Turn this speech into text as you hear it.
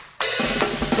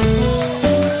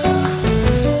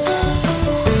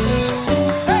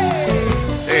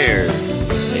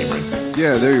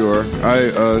Yeah, there you are.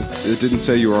 It didn't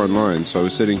say you were online, so I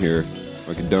was sitting here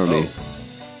like a dummy.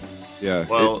 Yeah.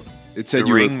 Well, it said the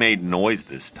you ring made noise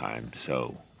this time,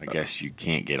 so I guess you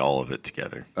can't get all of it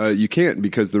together. You can't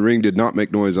because the ring did not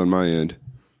make noise on my end.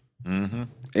 Mm-hmm.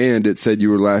 And it said you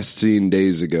were last seen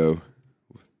days ago.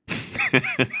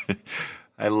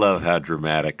 I love how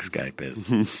dramatic Skype is.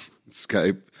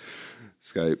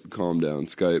 Skype, calm down,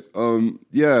 Skype.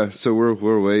 Yeah, so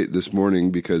we're late this morning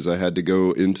because I had to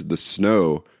go into the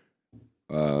snow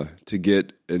to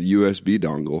get a USB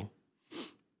dongle.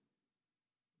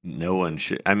 No one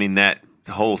should. I mean, that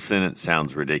whole sentence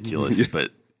sounds ridiculous,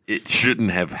 but it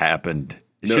shouldn't have happened.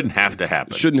 It shouldn't have to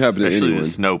happen. It shouldn't happen to anyone. Especially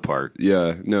the snow part.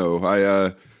 Yeah, no.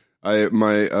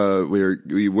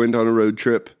 We went on a road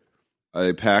trip.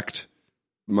 I packed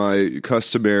my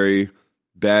customary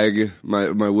bag, my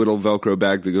little Velcro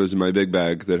bag that goes in my big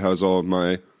bag that has all of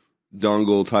my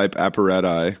dongle type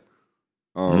apparatus.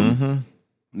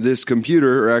 This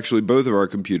computer, or actually both of our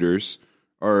computers,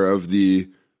 are of the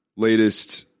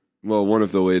latest, well, one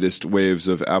of the latest waves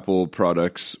of Apple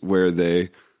products where they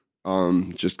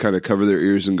just kind of cover their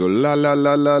ears and go la la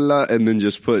la la la, and then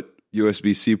just put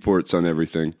USB-C ports on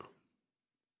everything.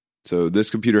 So this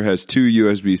computer has 2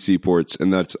 USB-C ports,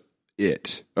 and that's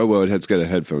it. Oh, well, it's got a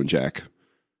headphone jack.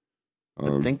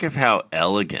 But think of how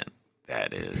elegant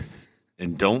that is.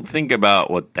 And don't think about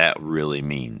what that really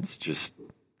means. Just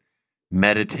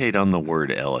meditate on the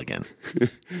word elegant.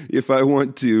 If I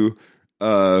want to,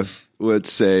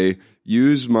 let's say,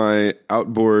 use my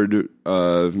outboard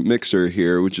mixer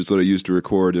here, which is what I use to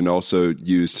record and also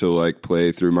use to like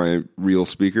play through my real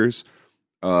speakers,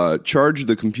 charge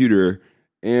the computer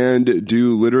and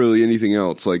do literally anything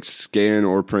else, like scan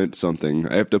or print something.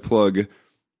 I have to plug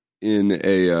in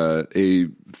a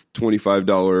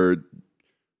 $25,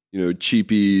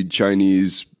 cheapy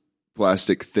Chinese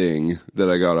plastic thing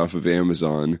that I got off of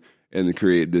Amazon, and then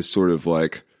create this sort of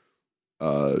like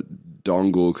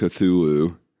dongle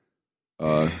Cthulhu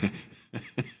to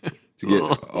get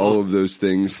all of those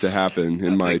things to happen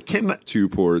in my 2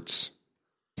 ports.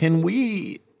 Can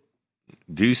we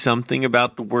do something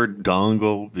about the word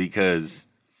dongle? Because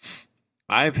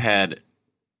I've had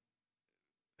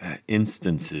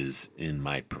instances in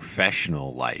my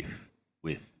professional life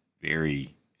with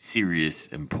very serious,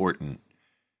 important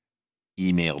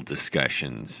email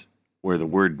discussions where the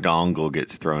word dongle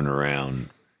gets thrown around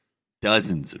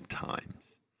dozens of times.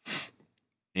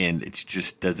 And it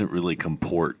just doesn't really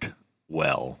comport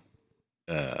well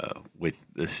with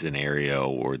the scenario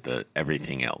or the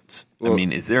everything else. Well, I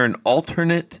mean, is there an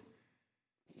alternate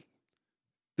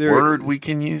word we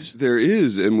can use? There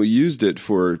is, and we used it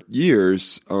for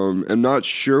years. I'm not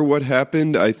sure what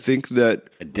happened. I think that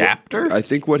adapter. I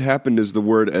think what happened is the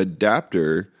word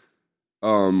adapter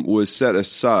was set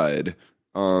aside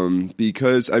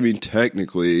because, I mean,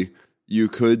 technically, you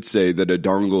could say that a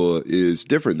dongle is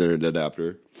different than an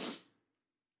adapter.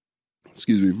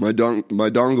 Excuse me, my dongle.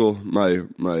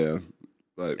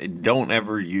 Don't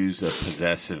ever use a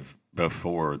possessive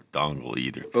before dongle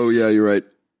either. Oh yeah, you're right.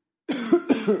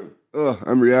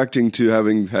 I'm reacting to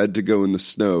having had to go in the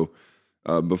snow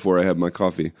before I had my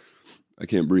coffee. I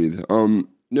can't breathe.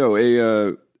 No,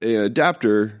 a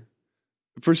adapter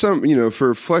for some,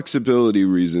 for flexibility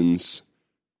reasons.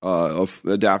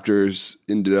 Adapters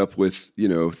ended up with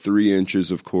 3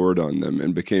 inches of cord on them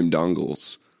and became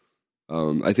dongles.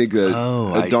 I think that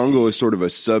a dongle is sort of a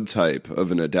subtype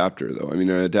of an adapter, though. I mean,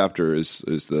 an adapter is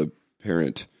the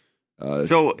parent.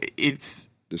 So it's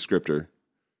descriptor.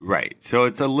 Right. So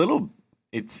it's to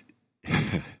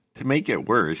make it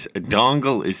worse, a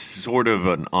dongle is sort of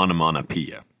an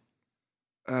onomatopoeia.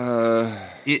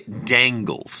 It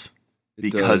dangles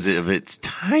because of its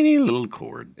tiny little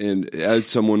cord. And as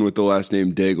someone with the last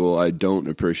name Daigle, I don't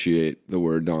appreciate the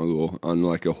word dongle on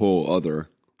like a whole other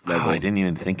level. Oh, I didn't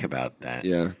even think about that.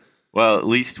 Yeah. Well, at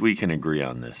least we can agree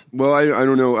on this. Well, I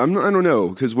don't know. I don't know,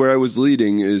 because where I was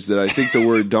leading is that I think the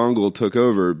word dongle took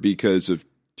over because of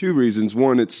 2 reasons.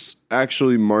 One, it's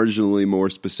actually marginally more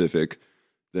specific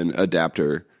than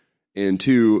adapter, and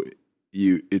 2,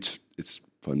 it's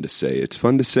fun to say. It's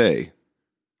fun to say.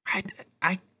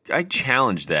 I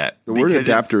challenge that. The word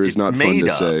adapter is not fun to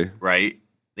say, right?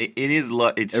 It is.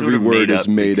 It's every sort of word is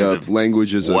made up.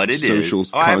 Language is a social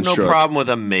construct. I have no problem with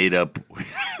a made up.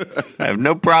 I have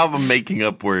no problem making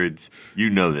up words. You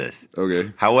know this.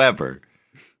 Okay. However,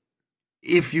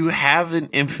 if you have an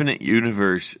infinite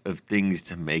universe of things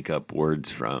to make up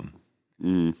words from,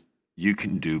 you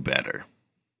can do better.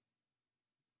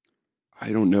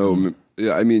 I don't know.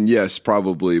 I mean, yes,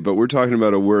 probably. But we're talking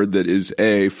about a word that is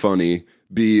A, funny,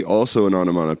 B, also an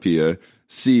onomatopoeia,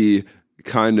 C,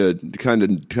 kind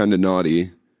of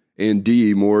naughty, and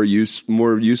D, more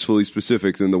usefully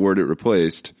specific than the word it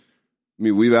replaced. I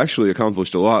mean, we've actually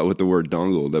accomplished a lot with the word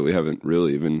dongle that we haven't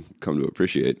really even come to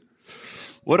appreciate.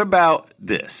 What about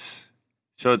this?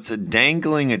 So it's a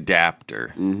dangling adapter.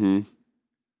 Mm-hmm.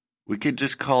 We could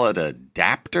just call it a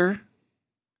adapter.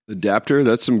 Adapter?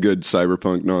 That's some good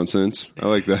cyberpunk nonsense. I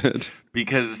like that.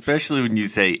 Because especially when you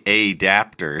say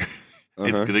adapter,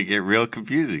 it's going to get real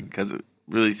confusing because it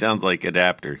really sounds like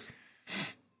adapter.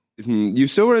 You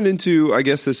still run into, I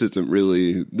guess this is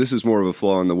more of a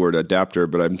flaw in the word adapter,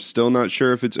 but I'm still not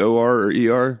sure if it's OR or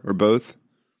ER or both.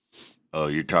 Oh,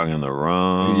 you're talking the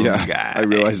wrong guy. I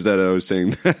realized that I was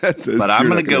saying that. But I'm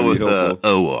going to go with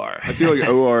OR. I feel like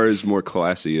OR is more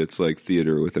classy. It's like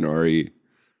theater with an RE.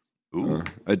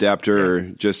 Adapter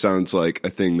just sounds like a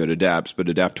thing that adapts, but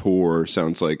adaptor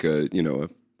sounds like a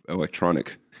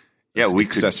electronic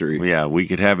accessory. We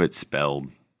could have it spelled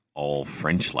all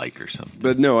French-like or something.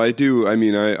 But no, I do. I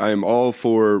mean, I'm all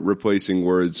for replacing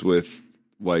words with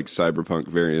like cyberpunk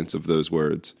variants of those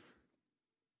words.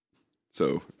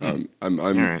 So I'm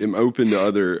open to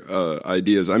other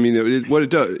ideas. I mean, what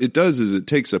it does is it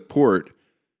takes a port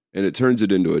and it turns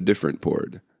it into a different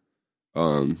port,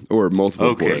 or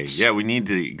multiple ports. Yeah, we need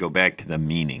to go back to the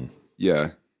meaning.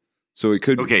 Yeah, so it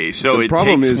could. Okay, so it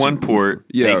takes one port,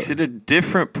 makes it a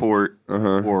different port,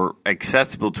 or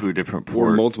accessible to a different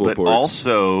port, or multiple but ports.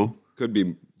 Also could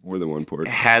be more than one port.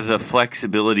 Has a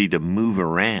flexibility to move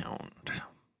around.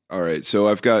 All right, so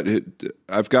I've got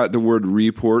the word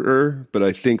reporter, but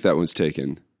I think that one's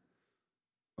taken.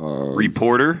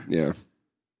 Reporter? Yeah.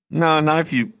 No, not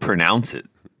if you pronounce it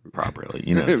properly.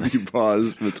 If you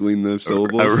pause between the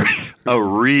syllables. A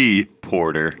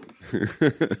reporter.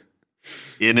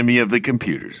 Enemy of the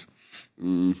computers.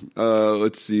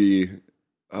 Let's see.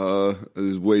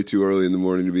 It's way too early in the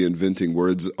morning to be inventing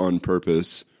words on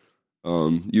purpose.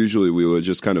 Usually we would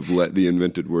just kind of let the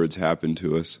invented words happen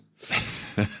to us.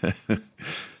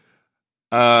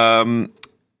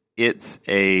 It's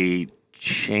a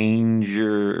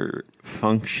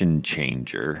function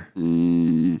changer.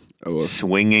 A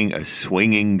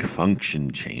swinging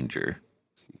function changer.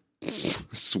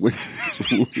 Swing.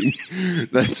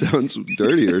 That sounds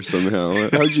dirtier somehow.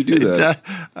 How'd you do that?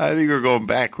 I think we're going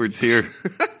backwards here.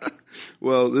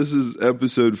 Well, this is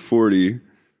episode 40.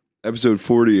 Episode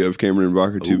 40 of Cameron and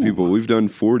Brock are two people. We've done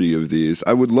 40 of these.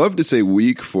 I would love to say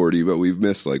week 40, but we've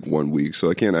missed like 1 week, so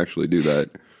I can't actually do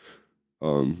that.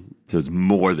 So it's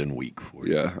more than week 40.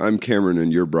 Yeah, I'm Cameron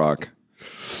and you're Brock.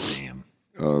 Damn.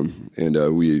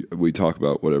 And we talk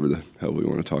about whatever the hell we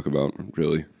want to talk about,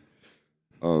 really.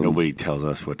 Nobody tells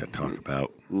us what to talk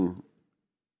about.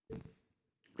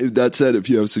 That said, if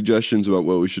you have suggestions about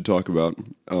what we should talk about,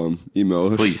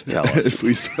 email us. Please tell us.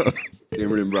 Please tell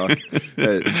Cameron and Brock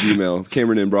at Gmail.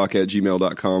 Cameron and Brock at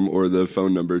gmail.com, or the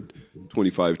phone number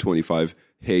 2525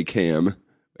 Hey Cam.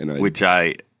 Which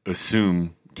I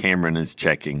assume Cameron is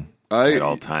checking at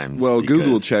all times. Well,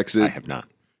 Google checks it. I have not.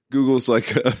 Google's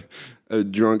like a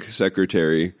drunk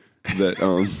secretary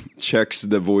that checks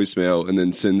the voicemail and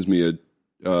then sends me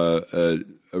a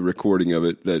recording of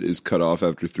it that is cut off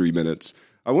after 3 minutes.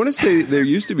 I want to say there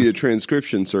used to be a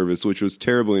transcription service, which was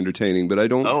terribly entertaining, but I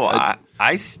don't...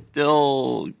 I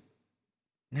still...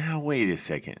 Now, wait a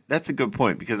second. That's a good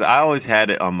point, because I always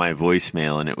had it on my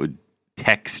voicemail, and it would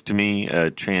text me a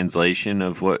translation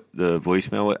of what the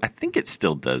voicemail was. I think it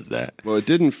still does that. Well, it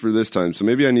didn't for this time, so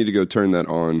maybe I need to go turn that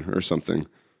on or something.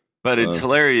 But it's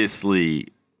hilariously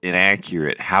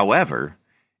inaccurate. However,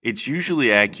 it's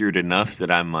usually accurate enough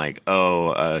that I'm like,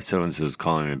 so-and-so's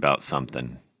calling me about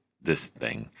something. This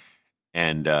thing.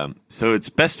 And so it's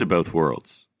best of both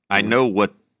worlds. I know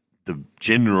what the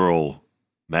general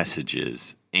message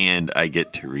is, and I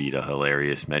get to read a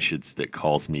hilarious message that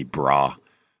calls me brah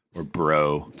or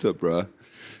bro. What's up, brah?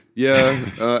 Yeah,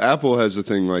 Apple has a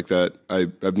thing like that.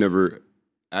 I've never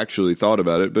actually thought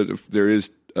about it, but there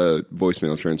is a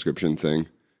voicemail transcription thing.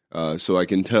 So I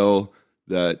can tell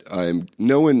that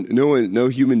no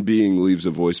human being leaves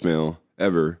a voicemail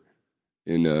ever.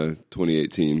 In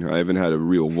 2018, I haven't had a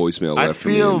real voicemail left. I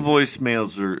feel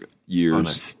voicemails are years on a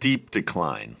steep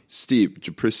decline.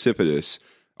 Steep, precipitous.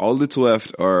 All that's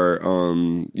left are,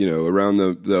 around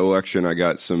the election, I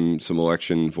got some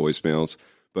election voicemails,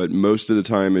 but most of the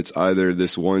time it's either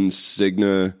this one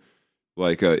Cigna,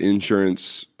 like a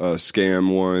insurance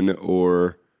scam one,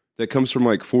 or that comes from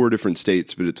like 4 different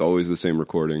states, but it's always the same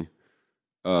recording.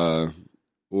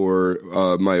 Or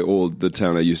the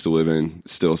town I used to live in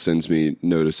still sends me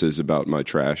notices about my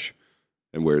trash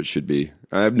and where it should be.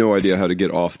 I have no idea how to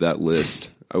get off that list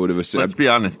I would have assumed. Let's be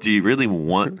honest. Do you really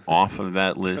want off of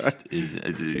that list? Are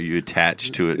you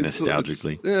attached to it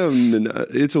nostalgically?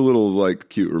 It's a little like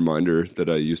cute reminder that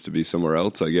I used to be somewhere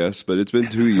else, I guess. But it's been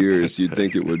 2 years. You'd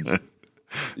think it would.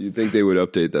 You'd think they would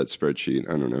update that spreadsheet.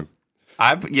 I don't know.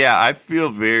 I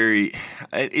feel very.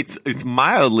 It's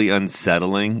mildly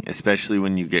unsettling, especially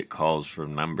when you get calls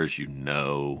from numbers you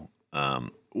know,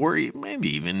 or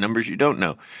maybe even numbers you don't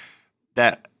know.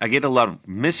 That I get a lot of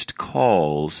missed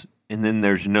calls, and then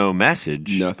there's no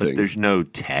message. Nothing. But there's no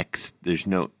text. There's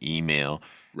no email.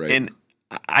 Right. And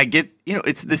I get,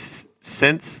 it's this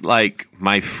sense like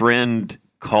my friend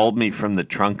called me from the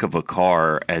trunk of a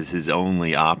car as his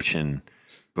only option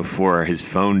before his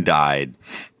phone died.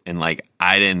 And like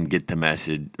I didn't get the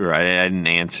message, or I didn't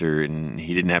answer, and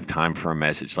he didn't have time for a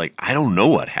message. Like I don't know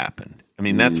what happened. I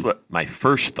mean, that's what my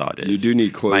first thought is. You do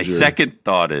need closure. My second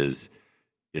thought is,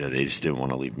 they just didn't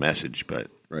want to leave a message. But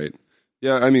right,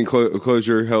 yeah. I mean,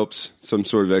 closure helps. Some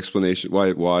sort of explanation.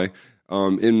 Why?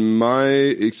 In my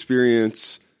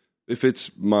experience, if it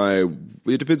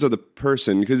depends on the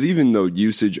person. Because even though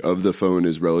usage of the phone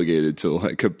is relegated to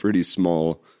like a pretty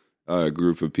small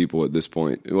group of people at this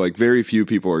point, like very few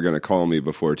people are going to call me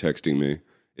before texting me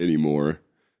anymore.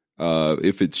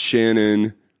 If it's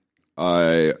Shannon,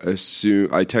 I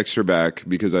text her back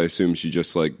because I assume she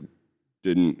just like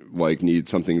didn't like need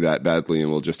something that badly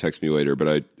and will just text me later.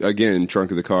 But trunk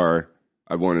of the car,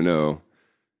 I want to know.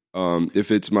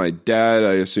 If it's my dad,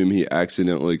 I assume he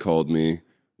accidentally called me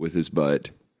with his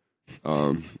butt,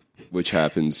 which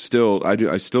happens still. I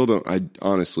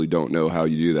honestly don't know how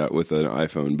you do that with an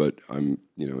iPhone, but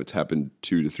it's happened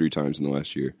 2 to 3 times in the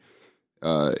last year.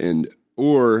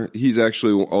 Or he's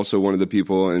actually also one of the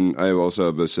people, and I also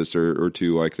have a sister or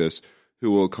two like this,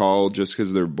 who will call just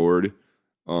because they're bored.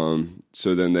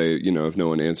 So then they, if no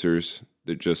one answers,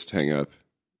 they just hang up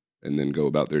and then go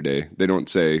about their day. They don't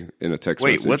say in a text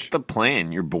message. Wait, what's the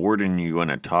plan? You're bored and you want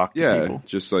to talk to people?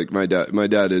 Just like my dad. My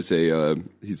dad is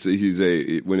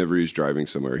whenever he's driving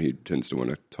somewhere, he tends to want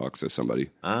to talk to somebody.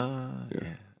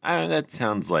 That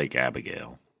sounds like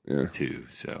Abigail. Yeah. Too.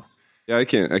 So. Yeah, I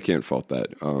can't fault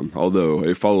that. Although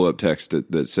a follow-up text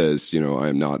that says, I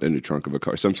am not in the trunk of a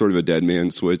car, some sort of a dead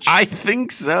man switch. I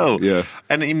think so. Yeah.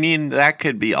 And I mean, that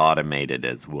could be automated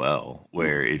as well,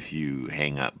 where if you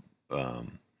hang up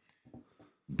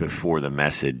before the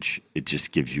message, it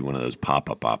just gives you one of those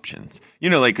pop-up options.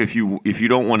 Like if you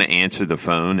don't want to answer the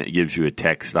phone, it gives you a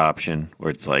text option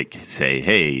where it's like, say,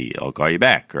 hey, I'll call you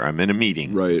back, or I'm in a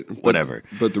meeting. Right. Whatever.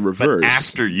 But the reverse. But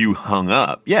after you hang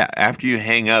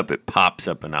up, it pops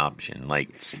up an option.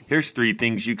 Like, here's 3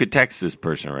 things you could text this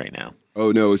person right now.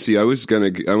 Oh, no. See, I was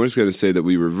gonna say that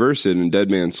we reverse it and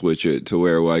dead man switch it to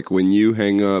where, like, when you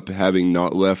hang up having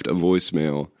not left a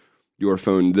voicemail, your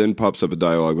phone then pops up a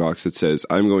dialog box that says,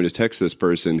 I'm going to text this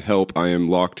person, help, I am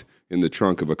locked in the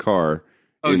trunk of a car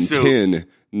in 10,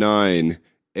 9,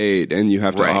 8, and you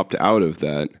have to opt out of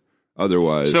that.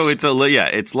 Otherwise. So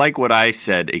it's like what I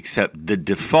said, except the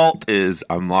default is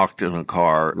I'm locked in a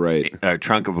car,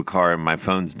 trunk of a car, and my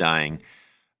phone's dying.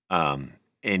 And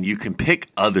you can pick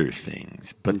other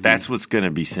things, but that's what's going to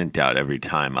be sent out every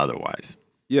time otherwise.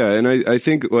 Yeah, and I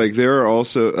think like there are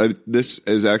also this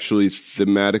is actually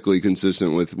thematically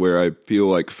consistent with where I feel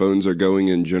like phones are going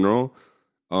in general,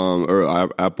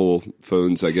 or Apple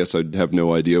phones. I guess I'd have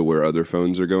no idea where other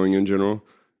phones are going in general,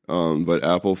 but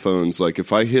Apple phones, like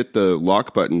if I hit the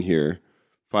lock button here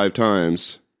 5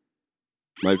 times,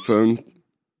 my phone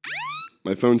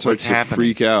starts to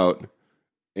freak out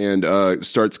and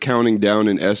starts counting down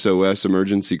an SOS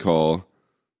emergency call.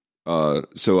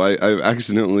 So I've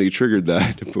accidentally triggered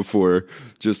that before,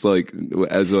 just like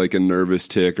as like a nervous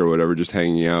tick or whatever, just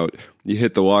hanging out. You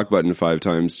hit the lock button 5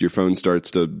 times, your phone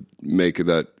starts to make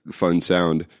that fun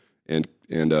sound and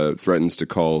threatens to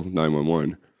call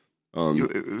 911.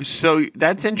 So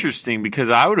that's interesting because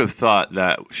I would have thought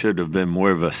that should have been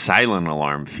more of a silent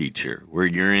alarm feature where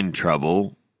you're in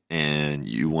trouble and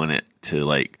you want it to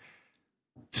like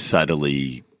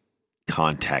subtly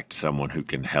contact someone who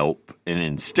can help, and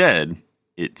instead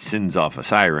it sends off a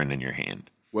siren in your hand.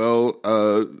 Well,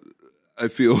 I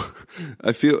feel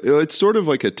it's sort of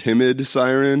like a timid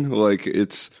siren, like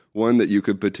it's one that you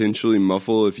could potentially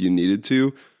muffle if you needed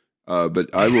to.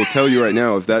 But I will tell you right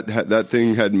now, if that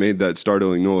thing had made that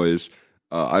startling noise,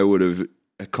 I would have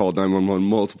called 911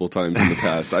 multiple times in the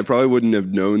past. I probably wouldn't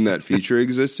have known that feature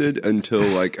existed until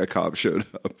like a cop showed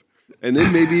up. And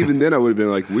then maybe even then I would have been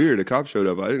like, weird, a cop showed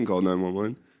up. I didn't call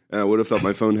 911. And I would have thought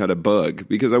my phone had a bug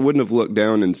because I wouldn't have looked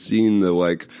down and seen the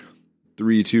like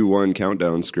 3, 2, 1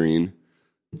 countdown screen.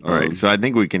 All right. So I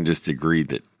think we can just agree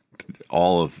that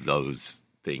all of those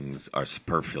things are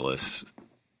superfluous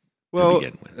Well,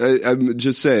 begin with. I'm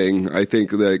just saying, I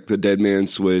think that the dead man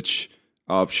switch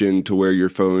option to where your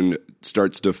phone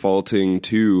starts defaulting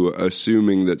to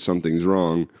assuming that something's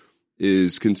wrong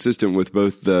is consistent with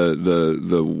both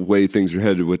the way things are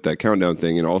headed with that countdown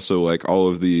thing, and also like all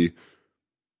of the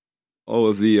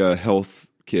health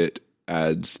kit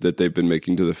ads that they've been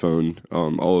making to the phone,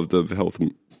 all of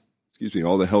the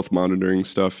all the health monitoring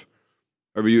stuff.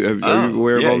 Are you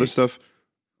aware of all this stuff?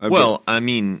 I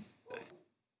mean,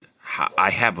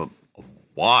 I have a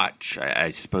watch. I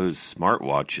suppose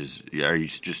smartwatches. Are you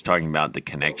just talking about the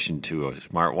connection to a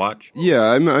smartwatch? Yeah,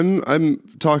 I'm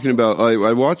talking about.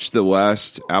 I watched the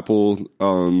last Apple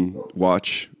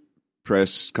Watch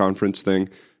press conference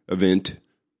event,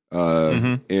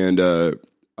 and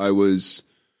I was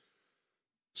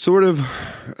sort of.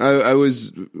 I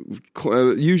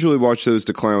usually watch those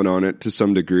to clown on it to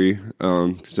some degree,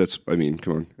 because that's. I mean,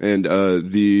 come on, and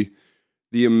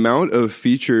the amount of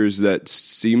features that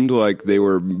seemed like they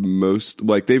were most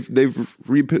like they've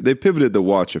pivoted the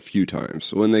watch a few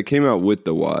times. When they came out with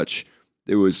the watch,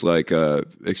 it was like a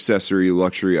accessory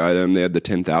luxury item. They had the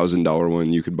 $10,000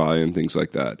 one you could buy and things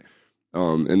like that.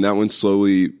 And that one's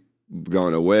slowly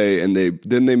gone away. And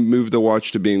they moved the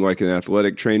watch to being like an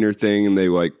athletic trainer thing, and they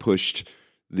like pushed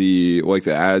the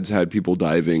ads had people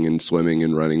diving and swimming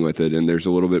and running with it. And there's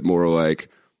a little bit more like,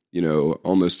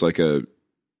 almost like a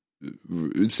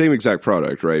same exact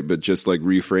product, right? But just like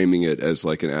reframing it as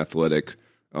like an athletic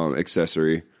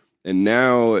accessory. And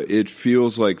now it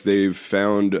feels like they've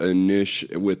found a niche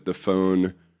with the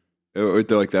phone, or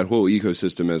like that whole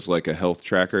ecosystem as like a health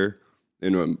tracker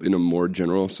in a more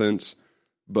general sense.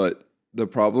 But the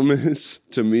problem is,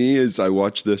 to me, is I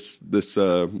watched this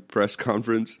press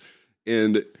conference,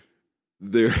 and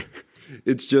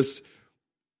it's just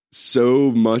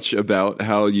so much about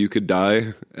how you could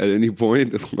die at any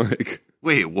point. Like,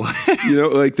 wait, what?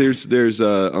 Like there's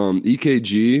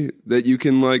EKG that you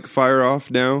can like fire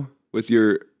off now with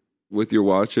your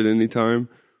watch at any time.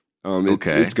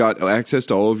 Okay. It's got access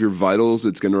to all of your vitals.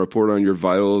 It's going to report on your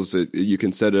vitals. You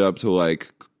can set it up to like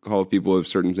call people if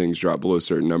certain things drop below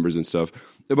certain numbers and stuff.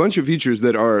 A bunch of features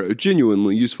that are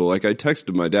genuinely useful. Like I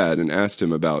texted my dad and asked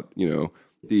him about,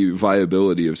 the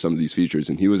viability of some of these features,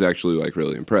 and he was actually like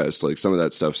really impressed. Like some of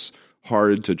that stuff's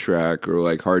hard to track, or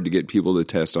like hard to get people to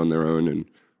test on their own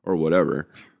or whatever.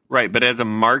 Right, but as a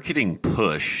marketing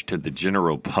push to the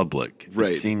general public,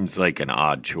 right, it seems like an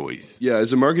odd choice. Yeah,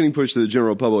 as a marketing push to the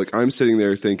general public, I'm sitting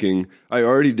there thinking I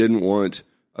already didn't want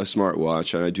a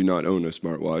smartwatch, and I do not own a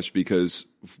smartwatch, because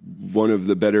one of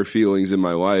the better feelings in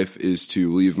my life is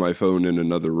to leave my phone in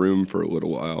another room for a little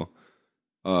while.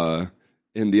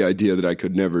 And the idea that I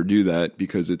could never do that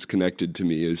because it's connected to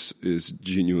me is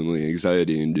genuinely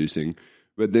anxiety inducing.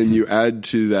 But then you add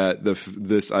to that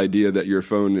this idea that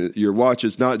your watch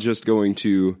is not just going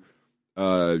to,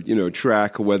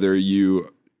 track whether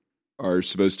you are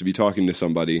supposed to be talking to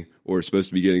somebody or supposed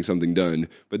to be getting something done,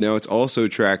 but now it's also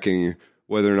tracking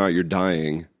whether or not you're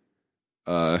dying.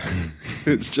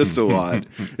 It's just a lot.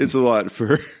 It's a lot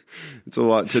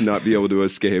to not be able to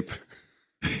escape.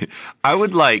 I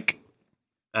would like.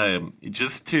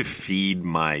 Just to feed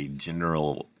my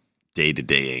general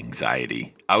day-to-day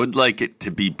anxiety, I would like it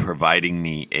to be providing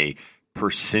me a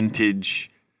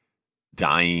percentage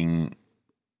dying,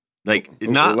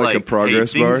 not like a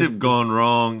progress bar? Things have gone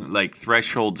wrong, like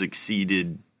thresholds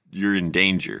exceeded, you're in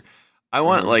danger. I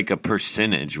want like a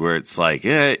percentage where it's like,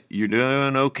 yeah, you're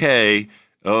doing okay.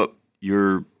 Oh,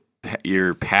 you're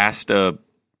past you're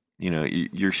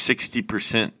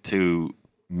 60% to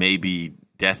maybe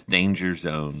death danger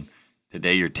zone.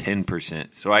 Today you're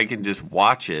 10%. So I can just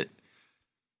watch it,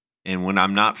 and when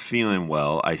I'm not feeling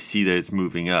well, I see that it's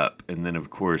moving up, and then of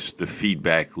course the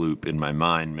feedback loop in my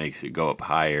mind makes it go up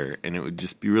higher, and it would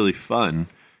just be really fun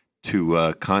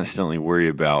to constantly worry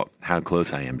about how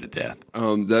close I am to death.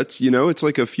 That's it's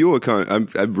like a fuel economy.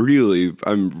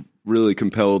 I'm really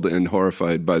compelled and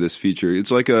horrified by this feature.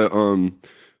 It's like a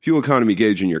fuel economy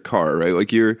gauge in your car, right?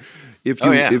 Like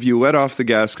if you let off the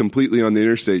gas completely on the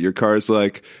interstate, your car's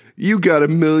like, you got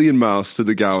 1 million miles to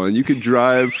the gallon. You could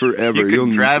drive forever. You'll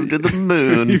drive to the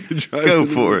moon. Go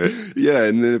for it. Yeah,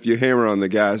 and then if you hammer on the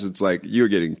gas, it's like you're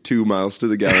getting 2 miles to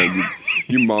the gallon.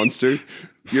 You monster.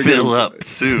 You're fill up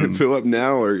soon. Fill up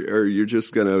now, or you're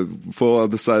just gonna fall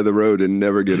out the side of the road and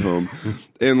never get home.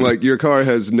 And like your car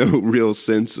has no real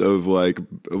sense of like,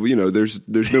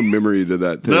 there's no memory to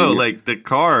that thing. No, like the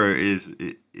car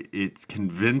it's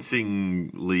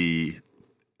convincingly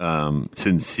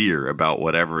sincere about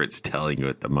whatever it's telling you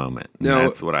at the moment. Now,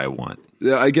 that's what I want.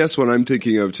 Yeah, I guess what I'm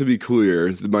thinking of, to be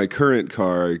clear, my current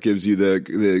car gives you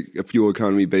the fuel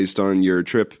economy based on your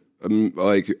trip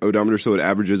like odometer, so it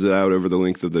averages it out over the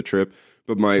length of the trip.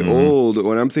 But my old,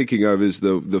 what I'm thinking of is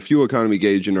the fuel economy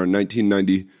gauge in our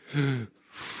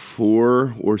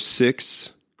 1994 or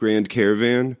 6 Grand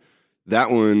Caravan.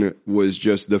 That one was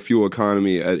just the fuel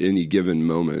economy at any given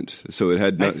moment, so it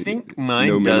had I think mine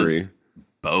no memory. does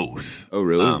both. Oh,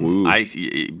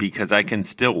 really? Because I can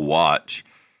still watch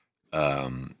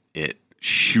it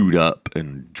shoot up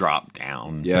and drop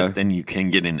down. Yeah. But then you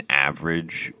can get an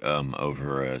average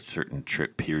over a certain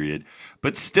trip period.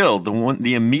 But still,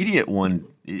 the immediate one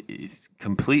is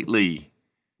completely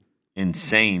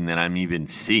insane that I'm even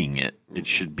seeing it. It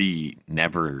should be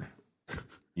never,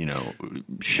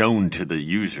 shown to the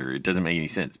user. It doesn't make any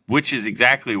sense, which is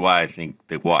exactly why I think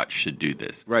the watch should do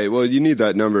this. Right. Well, you need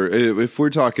that number. If we're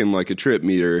talking like a trip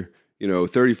meter,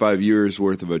 35 years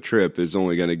worth of a trip is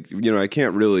only going to, I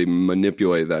can't really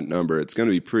manipulate that number. It's going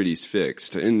to be pretty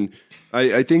fixed. And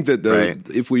I think that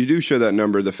if we do show that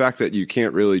number, the fact that you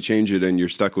can't really change it and you're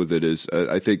stuck with it is,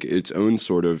 I think, its own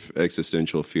sort of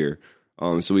existential fear.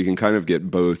 So we can kind of get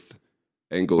both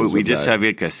angles. We just have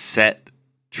like a set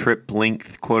trip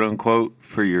length, quote unquote,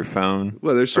 for your phone.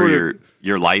 Well, there's sort of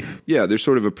your life. Yeah, there's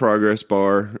sort of a progress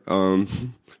bar,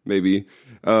 maybe.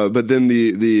 But then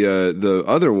the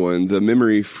other one, the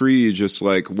memory free, just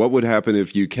like what would happen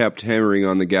if you kept hammering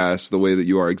on the gas the way that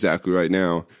you are exactly right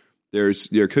now. There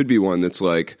could be one that's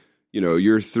like,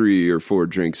 you're 3 or 4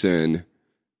 drinks in,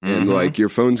 and like your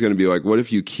phone's going to be like, what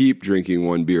if you keep drinking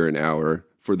 1 beer an hour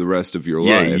for the rest of your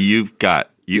life? Yeah, you've got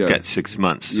 6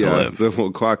 months to live. The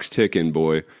whole clock's ticking,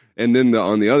 boy. And then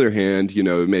on the other hand,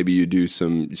 maybe you do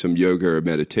some yoga or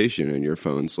meditation, and your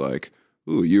phone's like,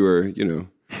 ooh, you are,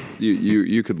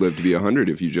 you could live to be 100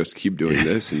 if you just keep doing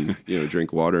this and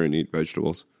drink water and eat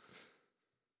vegetables.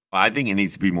 Well, I think it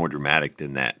needs to be more dramatic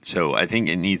than that. So I think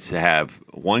it needs to have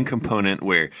one component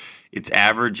where it's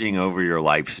averaging over your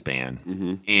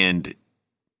lifespan, and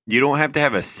you don't have to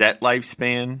have a set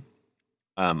lifespan.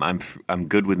 I'm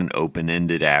good with an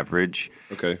open-ended average.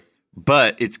 Okay.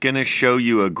 But it's going to show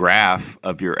you a graph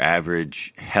of your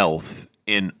average health,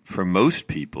 and for most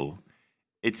people,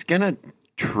 it's going to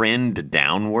trend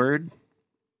downward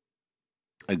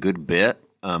a good bit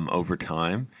over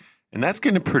time, and that's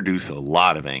going to produce a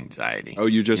lot of anxiety. Oh,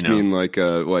 you just mean like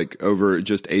over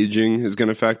just aging is going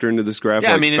to factor into this graph?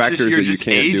 Yeah, like it's factors just, that you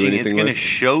can't aging. do anything It's going to with?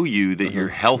 show you that your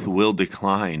health will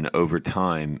decline over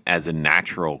time as a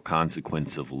natural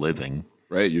consequence of living.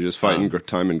 Right, you're just fighting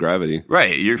time and gravity.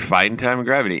 Right, you're fighting time and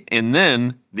gravity. And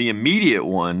then the immediate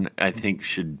one, I think,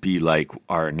 should be like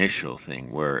our initial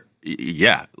thing where,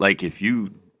 like if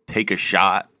you take a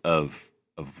shot of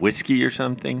whiskey or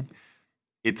something,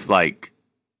 it's like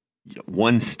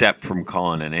one step from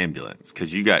calling an ambulance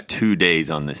because you got 2 days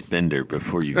on this bender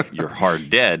before you're hard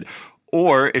dead.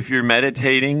 Or if you're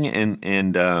meditating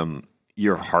and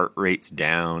your heart rate's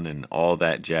down and all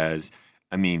that jazz,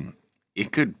 I mean, you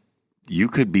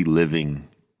could be living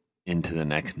into the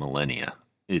next millennia.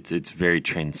 It's very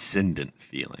transcendent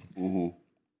feeling.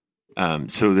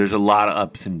 So there's a lot of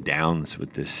ups and downs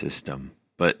with this system,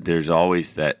 but there's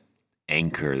always that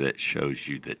anchor that shows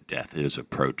you that death is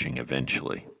approaching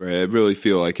eventually. Right. I really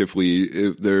feel like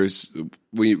we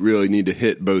really need to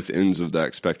hit both ends of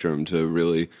that spectrum to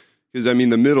really, because I mean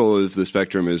the middle of the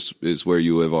spectrum is where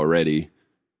you live already.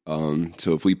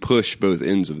 So if we push both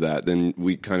ends of that, then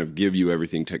we kind of give you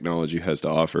everything technology has to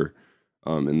offer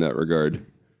in that regard.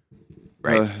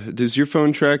 Right. Does your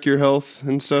phone track your health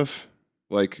and stuff?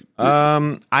 Like,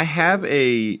 I have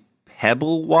a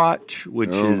Pebble watch, which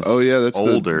is that's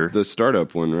older. The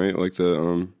startup one, right? Like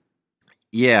the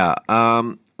Yeah.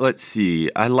 Let's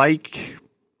see. I like,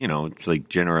 it's like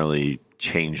generally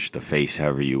change the face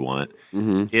however you want.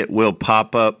 It will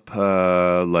pop up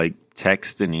like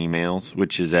text and emails,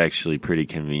 which is actually pretty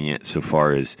convenient so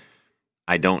far as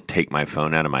I don't take my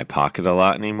phone out of my pocket a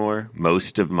lot anymore.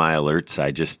 Most of my alerts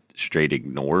I just straight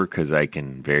ignore because I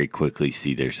can very quickly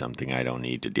see there's something I don't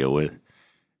need to deal with.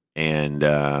 And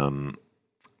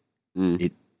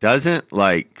it doesn't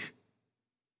like...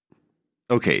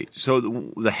 Okay,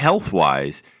 so the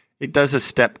health-wise, it does a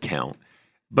step count.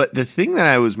 But the thing that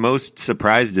I was most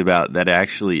surprised about that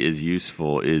actually is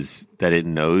useful is that it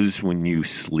knows when you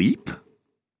sleep,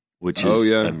 which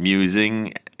is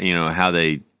amusing. How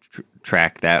they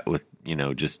track that with,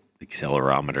 just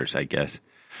accelerometers, I guess.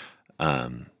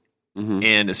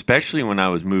 And especially when I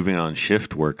was moving on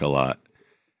shift work a lot,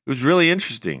 it was really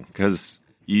interesting because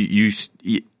you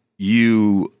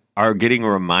are getting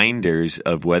reminders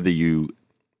of whether you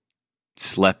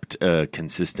slept a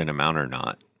consistent amount or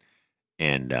not.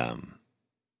 And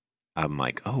I'm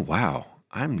like, oh, wow,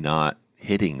 I'm not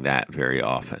hitting that very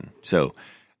often. So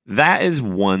That is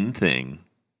one thing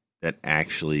that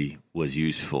actually was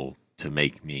useful to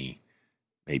make me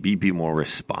maybe be more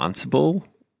responsible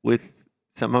with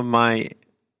some of my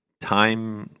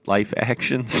time life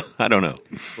actions. I don't know.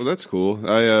 Well, that's cool.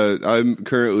 I'm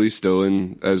currently still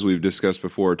in, as we've discussed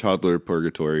before, toddler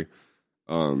purgatory.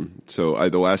 So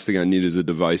the last thing I need is a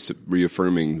device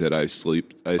reaffirming that I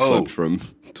slept from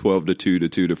 12 to 2 to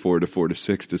 2 to 4 to 4 to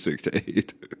 6 to 6 to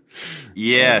 8.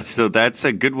 Yeah, so that's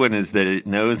a good one, is that it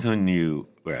knows when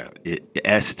it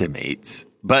estimates,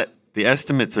 but the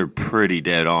estimates are pretty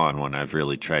dead on when I've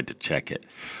really tried to check it.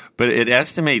 But it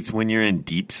estimates when you're in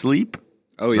deep sleep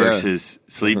versus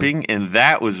sleeping, and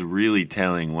that was really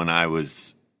telling when I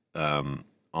was on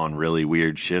really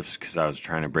weird shifts because I was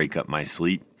trying to break up my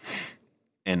sleep.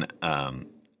 And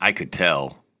I could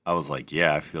tell. I was like,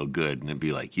 yeah, I feel good. And it'd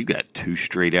be like, you got 2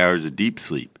 straight hours of deep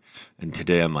sleep. And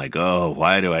today I'm like, oh,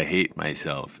 why do I hate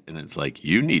myself? And it's like,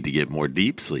 you need to get more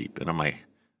deep sleep. And I'm like,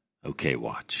 okay,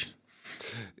 watch.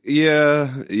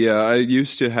 Yeah. I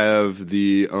used to have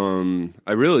the.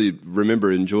 I really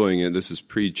remember enjoying it. This is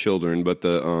pre-children, but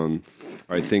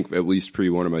I think at least pre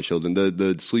one of my children.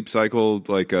 The sleep cycle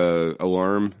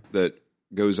alarm that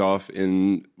goes off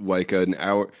in like an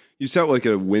hour. You set like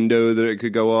a window that it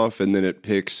could go off, and then it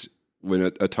picks when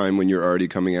a time when you're already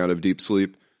coming out of deep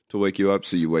sleep to wake you up,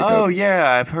 so you wake up. Oh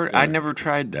yeah, I've heard. Yeah. I never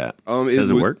tried that.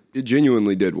 Does it work? It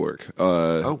genuinely did work.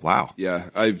 Oh wow. Yeah,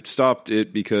 I stopped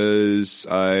it because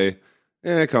a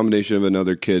combination of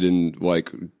another kid and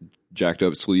like jacked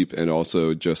up sleep, and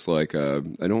also just like I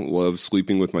don't love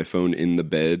sleeping with my phone in the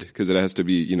bed because it has to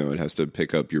be, it has to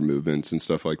pick up your movements and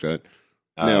stuff like that.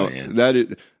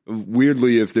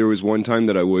 Weirdly, if there was one time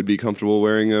that I would be comfortable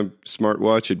wearing a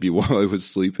smartwatch, it'd be while I was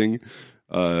sleeping.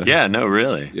 Yeah, no,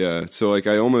 really. Yeah, so like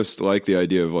I almost like the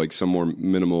idea of like some more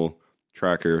minimal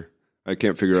tracker. I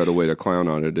can't figure out a way to clown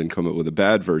on it and come up with a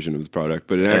bad version of the product,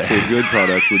 but an actual good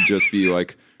product would just be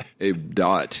like a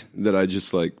dot that I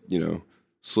just like,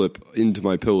 slip into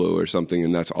my pillow or something,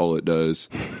 and that's all it does.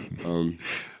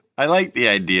 I like the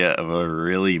idea of a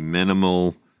really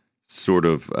minimal sort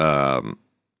of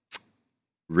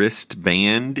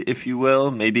wristband, if you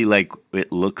will. Maybe like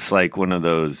it looks like one of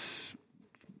those,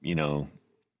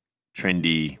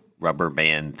 trendy rubber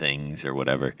band things or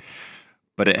whatever.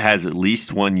 But it has at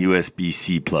least one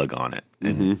USB-C plug on it.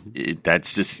 And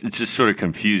it's just sort of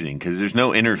confusing because there's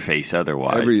no interface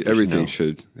otherwise. Everything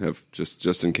should have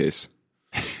just in case.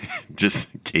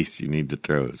 Just in case you need to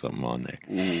throw something on there.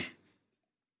 Mm.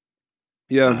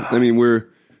 Yeah, I mean we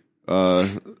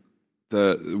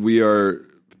are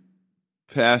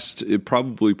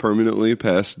probably permanently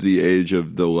past the age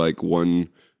of the like one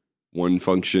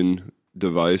function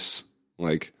device,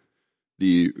 like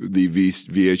the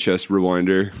VHS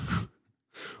rewinder,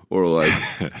 or like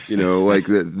like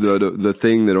the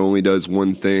thing that only does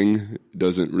one thing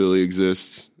doesn't really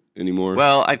exist anymore.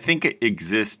 Well, I think it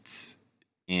exists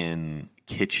in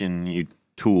kitchen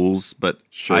tools, but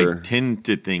sure. I tend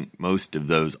to think most of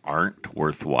those aren't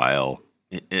worthwhile.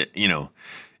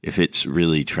 If it's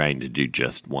really trying to do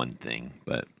just one thing,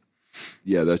 but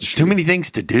yeah, that's true. Too many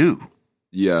things to do.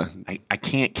 Yeah, I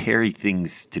can't carry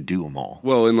things to do them all.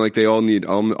 Well, and like they all need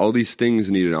all these things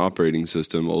need an operating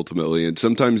system ultimately, and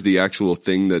sometimes the actual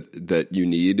thing that you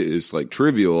need is like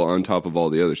trivial on top of all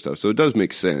the other stuff. So it does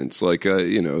make sense. Like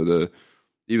even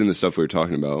the stuff we were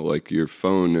talking about, like your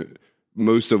phone.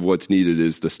 Most of what's needed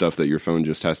is the stuff that your phone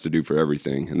just has to do for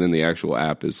everything, and then the actual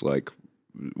app is like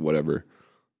whatever.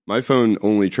 My phone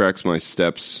only tracks my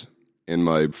steps and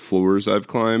my floors I've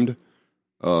climbed.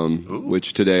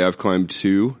 Which today I've climbed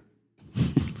 2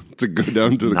 to go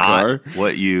down to the car. Not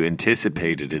what you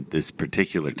anticipated at this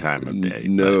particular time of day.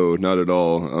 No, not at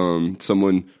all.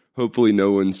 Hopefully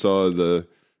no one saw the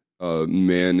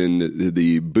man in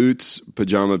the boots,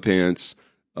 pajama pants,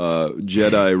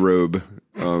 Jedi robe,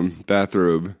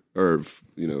 bathrobe, or,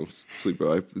 sleep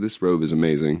robe. This robe is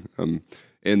amazing.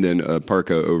 And then a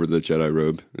parka over the Jedi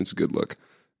robe. It's a good look.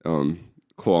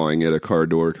 Clawing at a car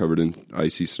door covered in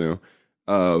icy snow.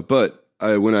 But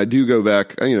when I do go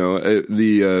back,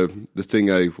 the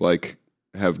thing I like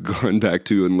have gone back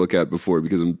to and look at before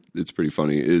because it's pretty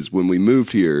funny is when we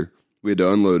moved here, we had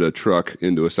to unload a truck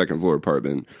into a second floor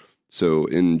apartment. So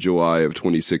in July of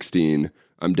 2016,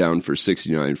 I'm down for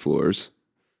 69 floors.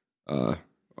 On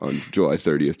July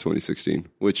 30th, 2016,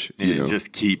 which it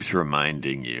just keeps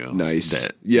reminding you,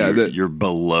 that you're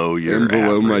below your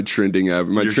average. My trending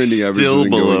average. My trending average still has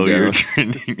been below going down. your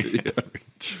trending average.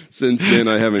 Since then,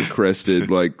 I haven't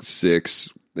crested like 6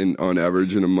 on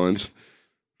average in a month,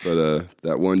 but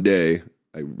that one day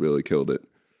I really killed it.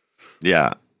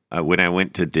 Yeah, when I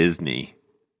went to Disney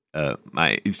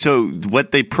So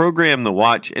what they program the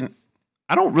watch, and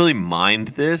I don't really mind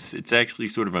this. It's actually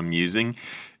sort of amusing,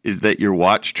 is that your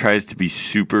watch tries to be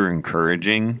super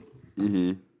encouraging.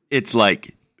 Mm-hmm. It's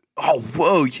like, oh,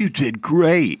 whoa, you did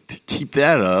great. Keep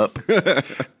that up.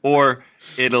 Or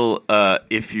it'll,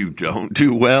 if you don't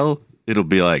do well, it'll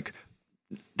be like,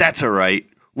 that's all right.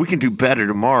 We can do better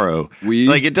tomorrow.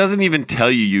 Like, it doesn't even tell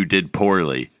you did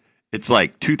poorly. It's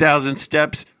like 2,000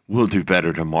 steps. We'll do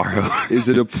better tomorrow. Is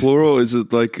it a plural? Is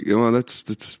it like, well,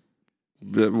 that's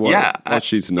watch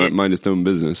sheets not mind its own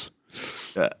business.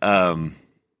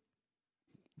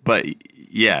 But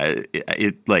yeah,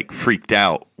 it like freaked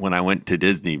out when I went to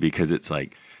Disney because it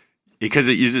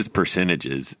uses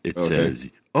percentages. It says,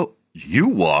 oh, you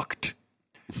walked,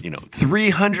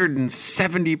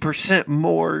 370%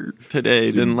 more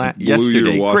today than yesterday. Blew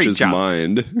your watch's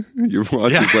mind. Your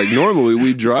watch is like, normally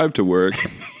we drive to work.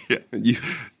 Yeah.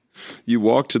 You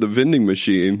walk to the vending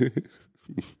machine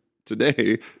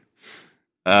today.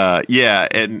 Yeah,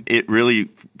 and it really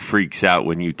freaks out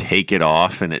when you take it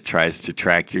off and it tries to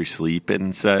track your sleep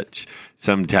and such.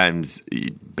 Sometimes,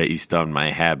 based on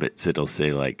my habits, it'll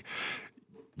say like,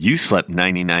 you slept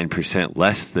 99%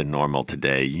 less than normal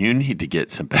today. You need to get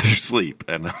some better sleep.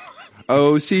 And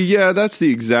oh, see, yeah, that's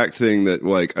the exact thing that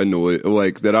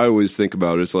that I always think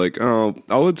about is like, oh,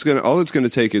 all it's gonna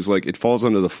take is like it falls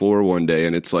onto the floor one day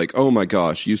and it's like, oh my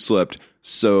gosh, you slept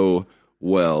so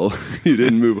well. You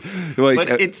didn't move. Like,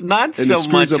 but it's not so much. And it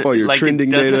screws up all your trending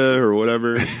data or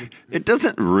whatever. It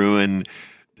doesn't ruin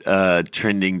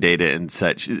trending data and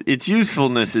such. Its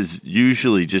usefulness is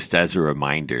usually just as a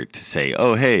reminder to say,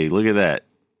 oh, hey, look at that.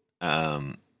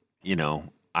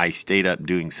 I stayed up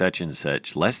doing such and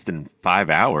such less than 5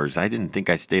 hours. I didn't think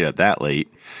I stayed up that late.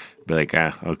 But like,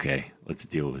 okay, let's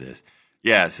deal with this.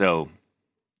 Yeah, so,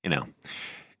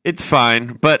 it's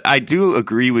fine. But I do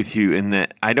agree with you in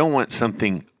that I don't want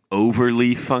something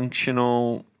overly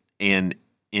functional and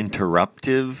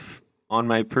interruptive on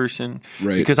my person.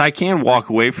 Right. Because I can walk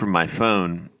away from my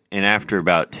phone and after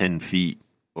about 10 feet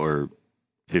or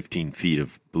 15 feet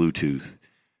of Bluetooth,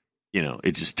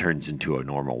 it just turns into a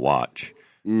normal watch.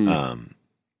 And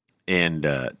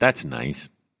that's nice.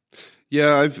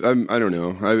 Yeah, I don't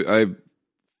know. I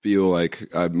feel like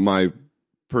my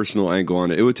personal angle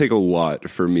on it would take a lot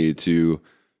for me to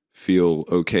feel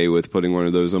okay with putting one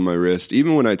of those on my wrist.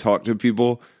 Even when I talk to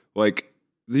people, like,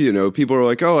 people are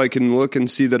like, oh, I can look and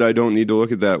see that I don't need to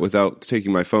look at that without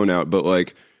taking my phone out. But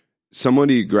like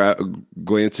somebody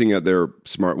glancing at their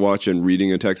smartwatch and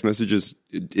reading a text message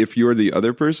if you're the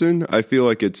other person, I feel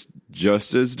like it's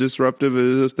just as disruptive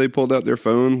as if they pulled out their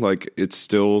phone. Like it's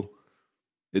still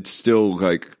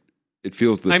like it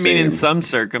feels the same. I mean, in some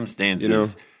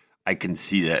circumstances, I can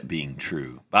see that being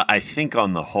true. But I think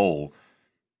on the whole,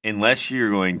 unless you're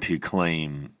going to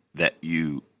claim that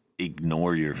you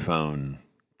ignore your phone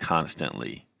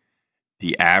constantly,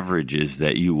 the average is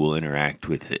that you will interact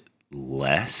with it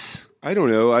less. I don't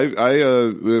know. I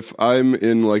if I'm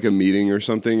in like a meeting or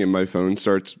something and my phone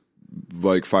starts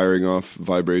like firing off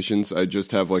vibrations, I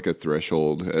just have like a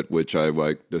threshold at which I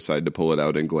like decide to pull it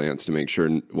out and glance to make sure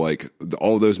like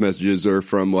all those messages are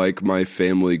from like my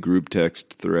family group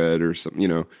text thread or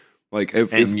something, like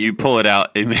if you pull it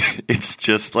out and it's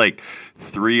just like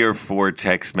 3 or 4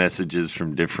 text messages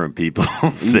from different people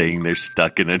saying they're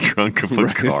stuck in a trunk of a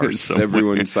car somewhere.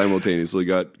 Everyone simultaneously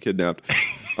got kidnapped.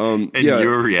 And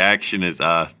your reaction is,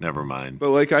 never mind. But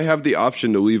like I have the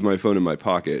option to leave my phone in my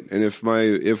pocket. And if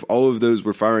all of those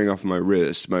were firing off my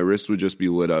wrist would just be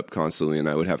lit up constantly and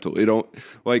I would have to,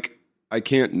 I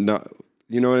can't not,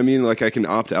 you know what I mean? Like I can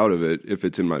opt out of it if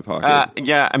it's in my pocket.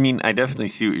 Yeah, I mean, I definitely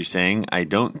see what you're saying. I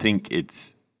think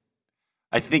it's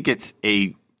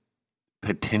a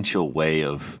potential way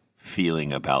of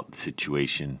feeling about the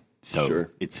situation. So sure.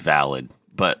 It's valid.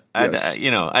 But yes.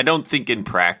 I don't think in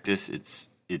practice I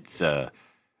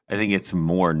think it's a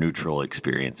more neutral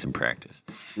experience in practice.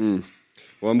 Well,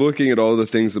 I'm looking at all the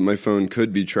things that my phone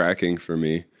could be tracking for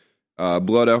me.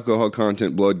 Blood alcohol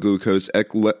content, blood glucose,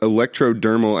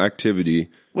 electrodermal activity.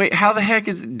 Wait, how the heck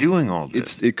is it doing all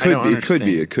this? It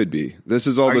could be. This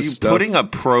is all the stuff. Are you putting a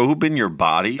probe in your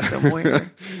body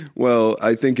somewhere? Well,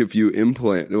 I think if you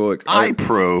implant, look,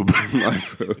 probe.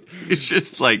 It's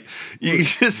just like you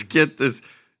just get this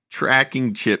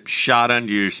tracking chip shot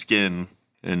under your skin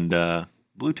and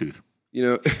Bluetooth.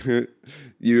 You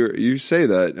say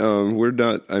that. We're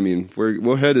not. I mean,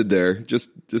 we're headed there.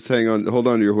 Just hang on, hold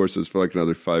on to your horses for like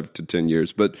another 5 to 10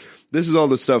 years. But this is all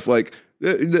the stuff like,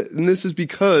 and this is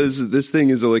because this thing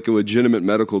is like a legitimate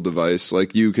medical device.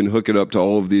 Like you can hook it up to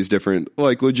all of these different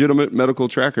like legitimate medical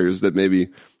trackers that maybe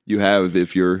you have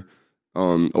if you're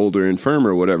older, infirm,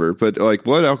 or whatever. But like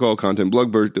blood alcohol content,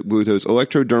 blood glucose,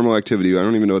 electrodermal activity, I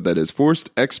don't even know what that is.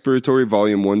 Forced expiratory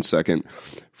volume 1 second,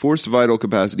 forced vital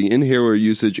capacity, inhaler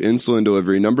usage, insulin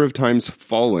delivery, number of times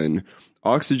fallen,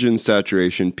 oxygen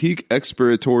saturation, peak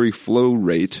expiratory flow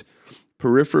rate,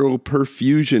 peripheral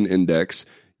perfusion index,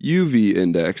 UV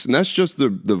index, and that's just the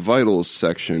vitals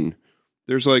section.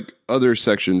 There's like other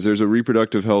sections. There's a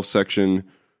reproductive health section.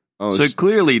 So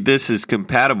clearly this is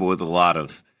compatible with a lot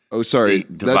of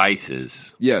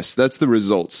devices. Yes, that's the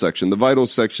results section. The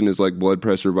vitals section is like blood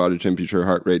pressure, body temperature,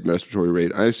 heart rate, respiratory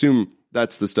rate. I assume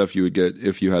that's the stuff you would get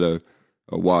if you had a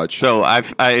watch. So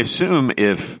I assume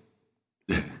if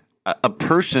a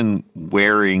person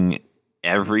wearing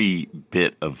every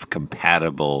bit of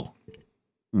compatible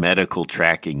medical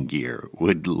tracking gear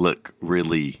would look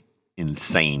really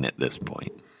insane at this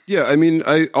point. Yeah, I mean,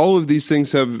 all of these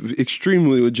things have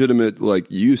extremely legitimate like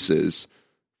uses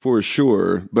for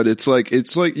sure, but it's like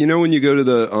you know when you go to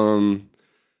the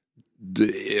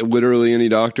literally any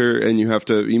doctor and you have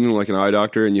to, even like an eye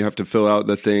doctor, and you have to fill out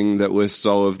the thing that lists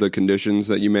all of the conditions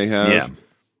that you may have. Yeah.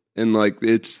 And like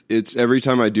it's every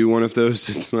time I do one of those,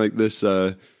 it's like this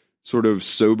sort of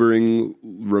sobering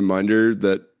reminder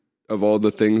that of all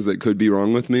the things that could be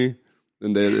wrong with me,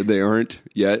 and they aren't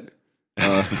yet.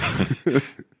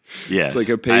 Yes, it's like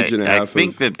a page and a half. I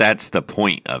think that's the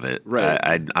point of it.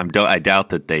 Right. I doubt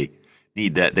that they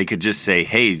need that. They could just say,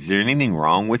 "Hey, is there anything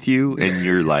wrong with you?" And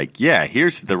you're like, "Yeah,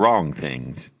 here's the wrong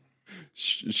things."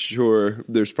 Sure.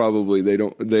 There's probably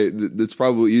it's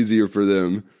probably easier for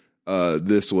them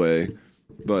this way,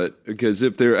 but because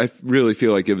I really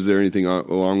feel like if there anything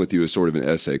along with you is sort of an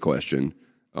essay question,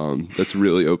 that's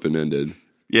really open ended.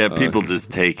 Yeah, people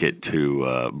just take it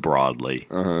too broadly.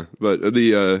 But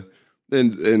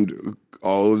and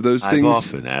all of those things. I've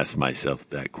often asked myself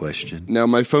that question. Now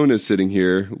my phone is sitting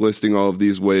here listing all of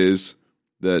these ways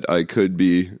that I could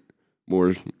be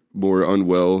more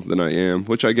unwell than I am,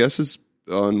 which I guess is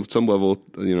on some level,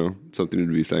 something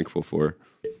to be thankful for.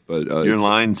 But your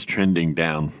line's trending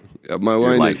down. My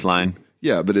line, your lifeline.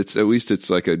 Yeah, but at least it's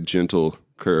like a gentle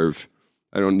curve.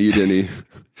 I don't need any.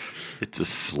 It's a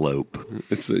slope.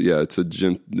 It's a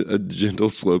gentle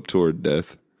slope toward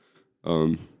death.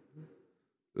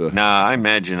 I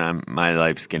imagine my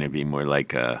life's going to be more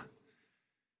like a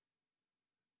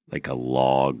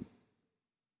log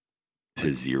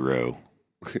to zero.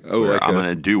 Where I'm going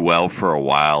to do well for a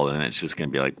while, and it's just going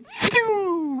to be like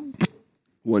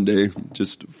one day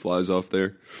just flies off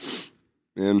there.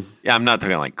 Man. Yeah, I'm not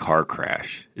talking like car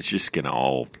crash. It's just going to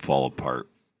all fall apart.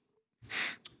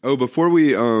 Oh, before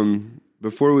we're going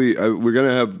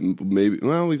to have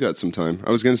we've got some time.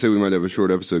 I was going to say we might have a short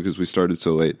episode because we started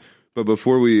so late. But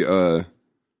before we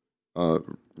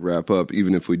wrap up,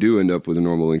 even if we do end up with a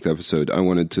normal length episode, I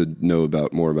wanted to know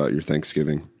more about your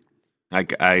Thanksgiving.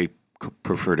 I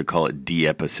prefer to call it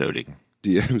de-episoding.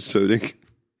 De-episoding?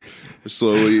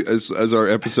 Slowly, as our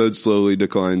episode slowly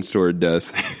declines toward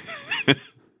death.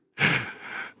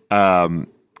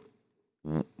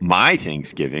 My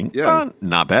Thanksgiving,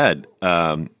 not bad.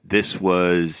 This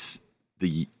was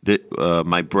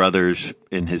my brothers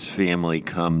and his family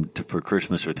come for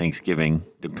Christmas or Thanksgiving,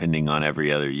 depending on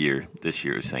every other year. This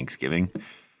year is Thanksgiving.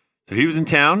 So he was in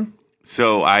town.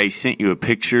 So I sent you a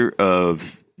picture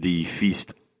of the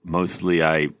feast mostly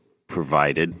I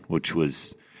provided, which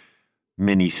was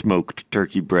mini smoked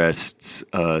turkey breasts,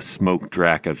 a smoked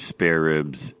rack of spare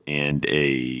ribs, and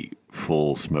a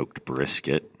full smoked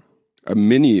brisket. A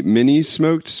mini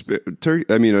smoked turkey?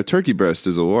 I mean, a turkey breast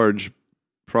is a large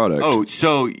product. Oh,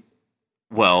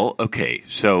 okay.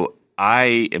 So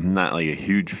I am not like a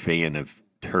huge fan of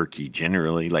turkey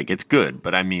generally. Like, it's good,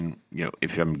 but I mean,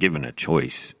 if I'm given a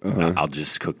choice, I'll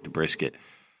just cook the brisket.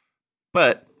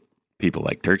 But people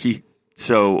like turkey.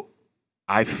 So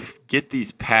I get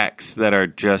these packs that are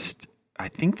just, I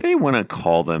think they want to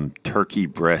call them turkey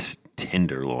breast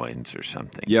tenderloins or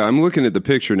something. Yeah, I'm looking at the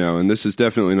picture now, and this is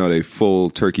definitely not a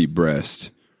full turkey breast.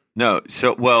 No,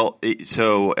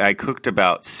 so I cooked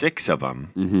about 6 of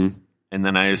them, and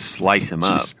then I just slice them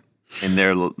up, and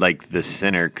they're like the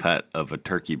center cut of a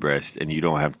turkey breast, and you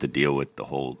don't have to deal with the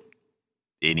whole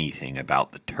anything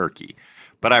about the turkey.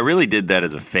 But I really did that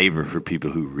as a favor for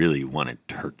people who really wanted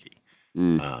turkey.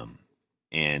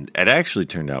 And it actually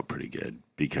turned out pretty good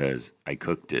because I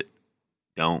cooked it.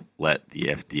 Don't let the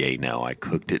FDA know. I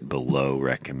cooked it below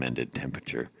recommended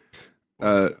temperature.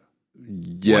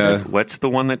 Yeah. What's the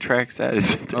one that tracks that?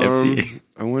 Is it the FDA?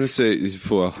 I want to say,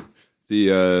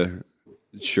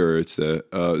 sure, it's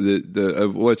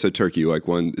the what's a turkey like?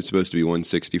 It's supposed to be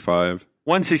 165.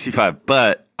 165,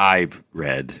 but I've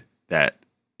read that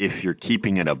if you're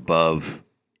keeping it above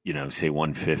say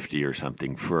 150 or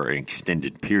something for an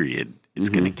extended period, it's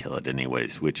going to kill it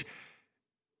anyways.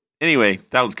 Anyway,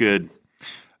 that was good.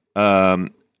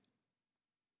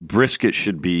 Brisket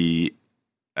should be,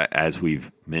 as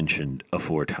we've mentioned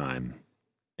aforetime,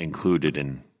 included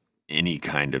in any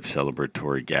kind of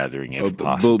celebratory gathering if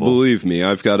possible. Believe me,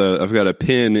 I've got a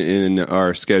pin in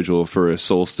our schedule for a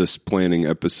solstice planning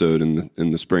episode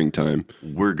in the springtime.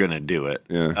 We're gonna do it.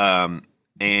 Yeah.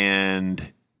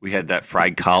 And we had that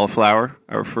fried cauliflower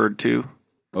I referred to.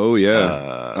 Oh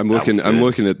yeah. I'm looking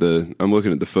at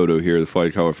the photo here. The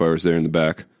fried cauliflower is there in the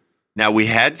back. Now, we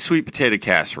had sweet potato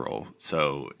casserole,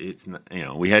 so it's not,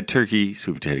 we had turkey,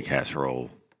 sweet potato casserole,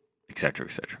 et cetera,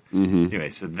 et cetera. Anyway,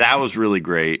 so that was really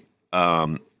great.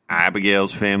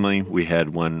 Abigail's family, we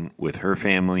had one with her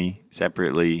family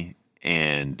separately,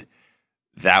 and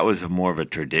that was more of a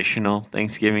traditional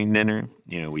Thanksgiving dinner.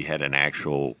 We had an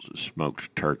actual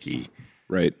smoked turkey,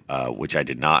 right? Which I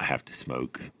did not have to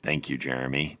smoke. Thank you,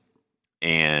 Jeremy.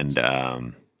 And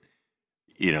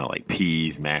like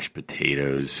peas, mashed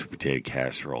potatoes, potato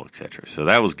casserole, etc. So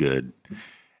that was good.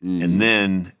 And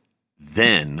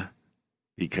then,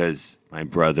 because my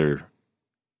brother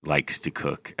likes to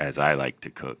cook as I like to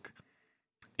cook,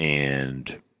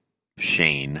 and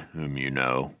Shane, whom you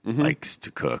know, likes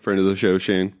to cook. Friend of the show,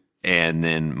 Shane. And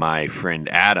then my friend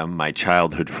Adam, my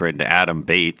childhood friend Adam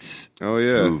Bates,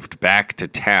 moved back to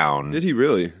town. Did he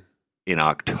really? In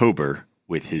October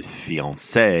with his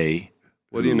fiancée.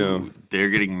 What do you know? They're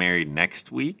getting married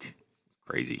next week.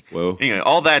 Crazy. Whoa. Anyway,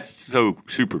 all that's so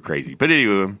super crazy. But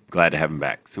anyway, I'm glad to have him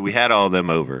back. So we had all of them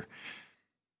over.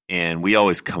 And we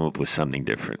always come up with something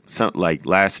different. Like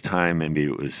last time, maybe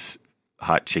it was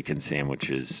hot chicken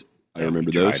sandwiches. I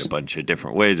remember we those. Tried a bunch of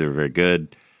different ways. They were very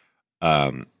good.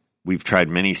 We've tried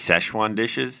many Szechuan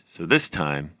dishes. So this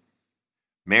time,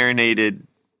 marinated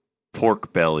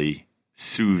pork belly,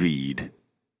 sous vide,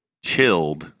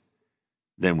 chilled.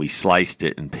 Then we sliced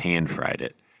it and pan fried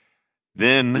it.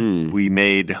 Then we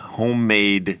made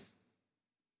homemade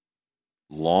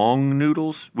long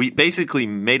noodles. We basically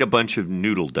made a bunch of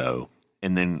noodle dough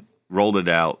and then rolled it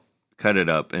out, cut it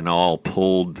up, and all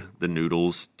pulled the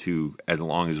noodles to as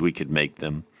long as we could make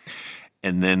them.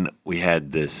 And then we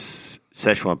had this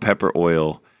Szechuan pepper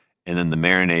oil and then the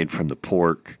marinade from the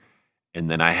pork. And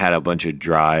then I had a bunch of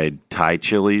dried Thai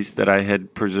chilies that I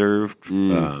had preserved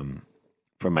from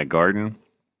my garden.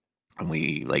 And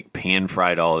we pan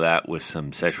fried all of that with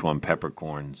some Szechuan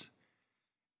peppercorns.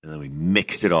 And then we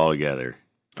mixed it all together.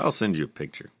 I'll send you a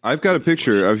picture. I've got a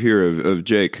picture of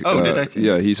Jake. Oh, did I see?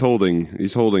 Yeah, he's holding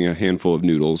a handful of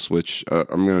noodles, which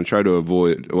I'm going to try to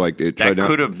avoid. That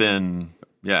could have been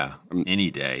any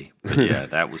day. But yeah,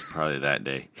 that was probably that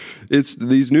day. It's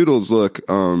these noodles look.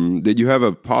 Did you have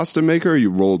a pasta maker, or you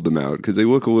rolled them out? Because they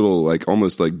look a little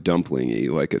almost like dumplingy,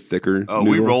 like a thicker. Oh,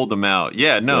 noodle. We rolled them out.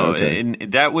 Yeah, no, Oh, okay.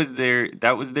 And that was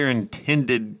their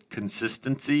intended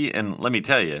consistency. And let me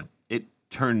tell you, it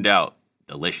turned out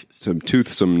delicious. Some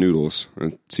toothsome noodles.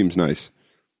 It seems nice.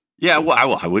 Yeah,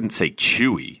 well, I wouldn't say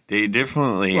chewy. They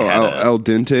definitely had al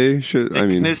dente.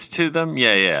 thickness to them.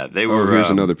 Yeah, they were. Oh, here's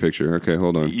another picture. Okay,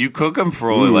 hold on. You cook them for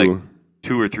only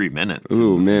 2 or 3 minutes.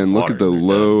 Ooh, man, look at the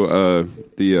low,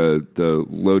 the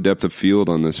low depth of field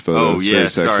on this photo. Oh, it's yeah, very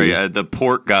sexy. sorry. The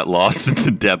pork got lost in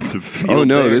the depth of field. Oh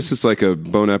no, there. this is like a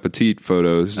Bon Appetit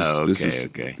photo.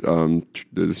 Okay.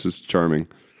 This is charming.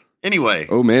 Anyway.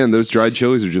 Oh man, those dried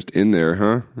chilies are just in there,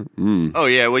 huh? Oh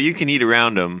yeah, well you can eat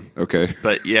around them. Okay.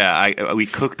 But yeah, we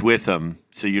cooked with them,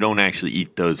 so you don't actually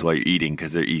eat those while you're eating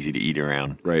because they're easy to eat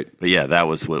around. Right. But yeah, that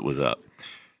was what was up.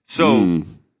 So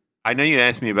I know you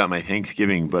asked me about my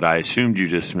Thanksgiving, but I assumed you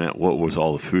just meant what was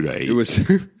all the food I ate.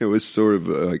 It was sort of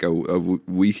like a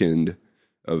weekend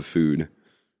of food.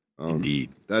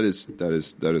 Indeed. That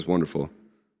is wonderful.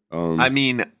 I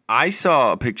mean, I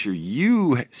saw a picture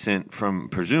you sent from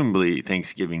presumably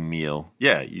Thanksgiving meal.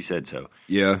 Yeah, you said so.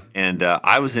 Yeah. And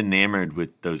I was enamored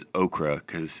with those okra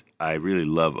because I really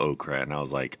love okra. And I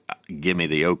was like, give me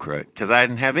the okra because I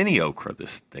didn't have any okra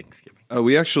this Thanksgiving.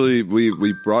 We actually,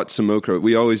 we brought some okra.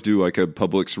 We always do like a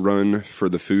Publix run for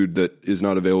the food that is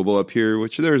not available up here,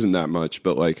 which there isn't that much.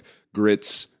 But like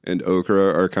grits and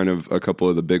okra are kind of a couple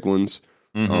of the big ones.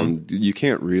 You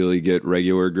can't really get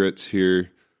regular grits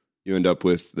here. You end up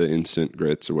with the instant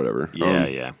grits or whatever.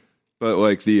 Yeah. But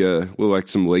like like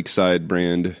some Lakeside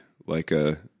brand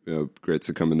grits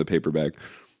that come in the paper bag.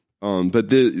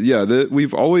 But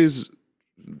we've always,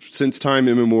 since time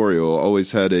immemorial,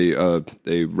 always had a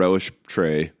relish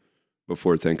tray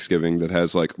before Thanksgiving that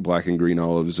has like black and green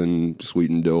olives and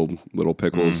sweetened dill, little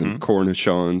pickles and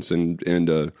cornichons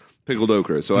and pickled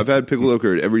okra. So I've had pickled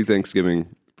okra at every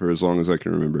Thanksgiving for as long as I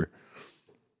can remember.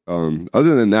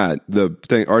 Other than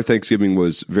that, our Thanksgiving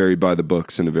was very by the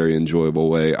books in a very enjoyable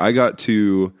way. I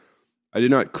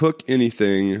did not cook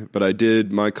anything, but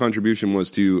my contribution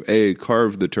was to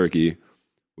carve the turkey,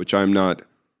 which I'm not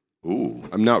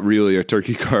really a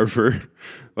turkey carver.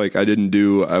 Like I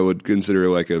would consider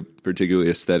like a particularly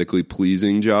aesthetically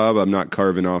pleasing job. I'm not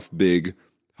carving off big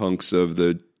hunks of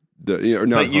or not. But you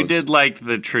hunks. did like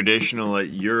the traditional,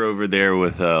 you're over there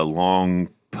with a long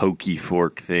pokey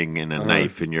fork thing and a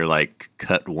knife, and you're like,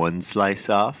 cut one slice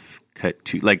off, cut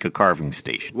two, like a carving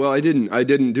station. Well, I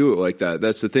didn't do it like that.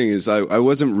 That's the thing is I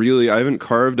haven't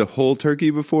carved a whole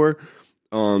turkey before.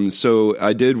 So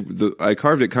I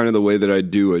carved it kind of the way that I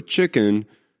do a chicken,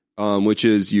 which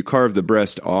is you carve the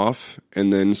breast off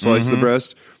and then slice the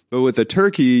breast. But with a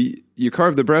turkey, you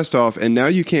carve the breast off, and now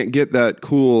you can't get that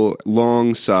cool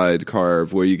long side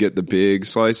carve where you get the big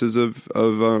slices of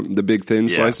the big thin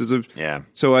slices of. Yeah.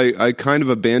 So I kind of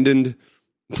abandoned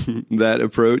that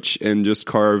approach and just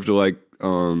carved like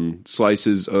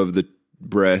slices of the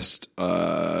breast,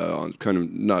 kind of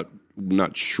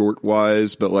not short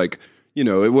wise, but like. It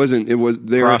was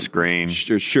cross grain.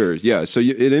 Sure, yeah. So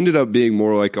it ended up being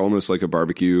more like almost like a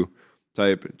barbecue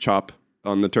type chop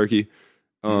on the turkey,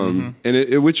 and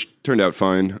which turned out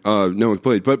fine. No one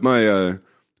played, but my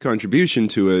contribution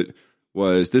to it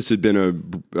was this had been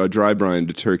a dry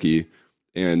brined turkey,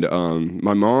 and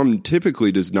my mom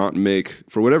typically does not make,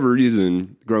 for whatever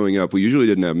reason, growing up, we usually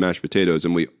didn't have mashed potatoes,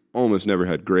 and we almost never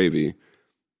had gravy.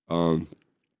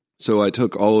 So I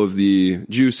took all of the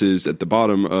juices at the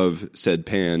bottom of said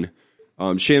pan.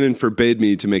 Shannon forbade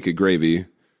me to make a gravy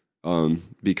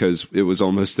because it was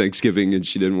almost Thanksgiving and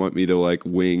she didn't want me to like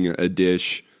wing a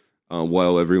dish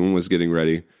while everyone was getting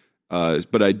ready.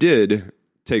 But I did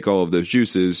take all of those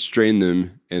juices, strain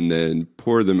them, and then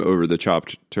pour them over the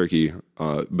chopped turkey,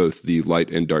 both the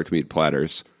light and dark meat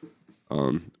platters,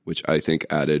 which I think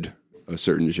added a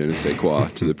certain je ne sais quoi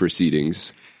to the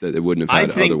proceedings that it wouldn't have had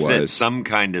otherwise. I think that some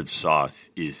kind of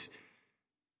sauce is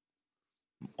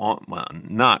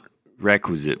not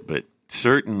requisite, but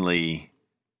certainly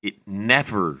it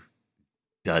never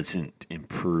doesn't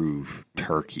improve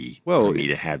turkey for me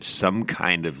to have some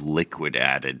kind of liquid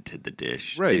added to the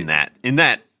dish in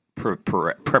that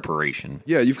preparation.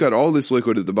 Yeah, you've got all this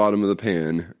liquid at the bottom of the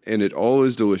pan, and it all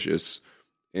is delicious,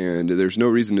 and there's no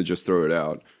reason to just throw it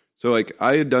out. So, like,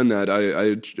 I had done that.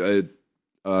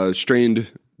 I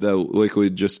strained the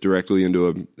liquid just directly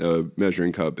into a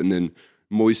measuring cup and then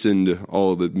moistened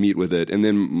all the meat with it. And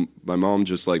then my mom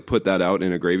just, like, put that out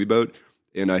in a gravy boat.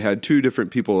 And I had two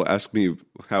different people ask me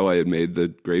how I had made the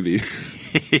gravy.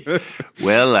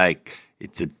 Well,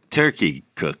 it's a turkey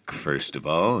cook, first of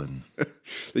all. And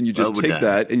then you just take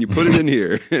that and you put it in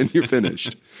here and you're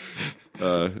finished.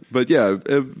 But yeah,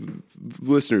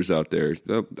 listeners out there,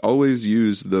 always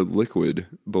use the liquid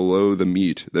below the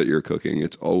meat that you're cooking.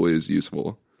 It's always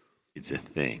useful. It's a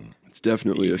thing. It's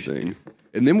definitely a thing.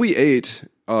 And then we ate.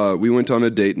 We went on a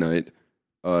date night,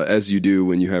 as you do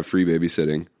when you have free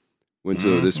babysitting. Went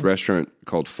to this restaurant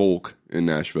called Folk in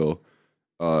Nashville.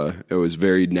 It was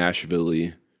very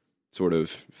Nashville-y, sort of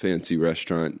fancy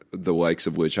restaurant, the likes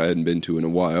of which I hadn't been to in a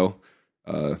while.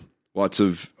 Lots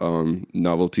of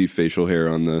novelty facial hair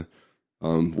on the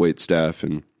wait staff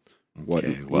and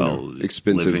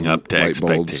expensive living up to light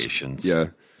bulbs. Expectations. Yeah,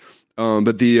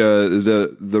 but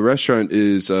the restaurant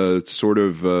is sort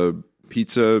of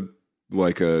pizza,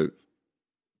 like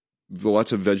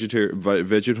lots of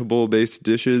vegetable based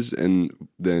dishes, and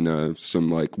then some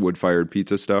like wood fired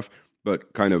pizza stuff,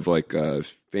 but kind of like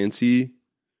fancy.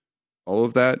 All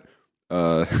of that.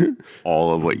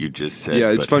 All of what you just said. Yeah,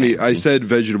 it's funny. Fancy. I said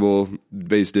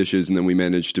vegetable-based dishes, and then we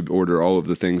managed to order all of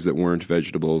the things that weren't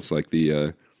vegetables. Like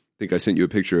I think I sent you a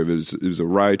picture of it. It was a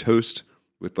rye toast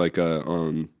with like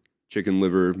a chicken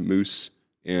liver mousse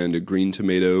and a green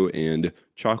tomato and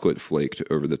chocolate flaked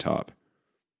over the top.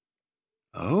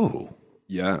 Oh,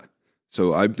 yeah.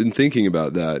 So I've been thinking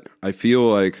about that. I feel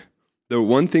like the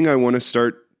one thing I want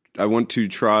to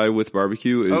try with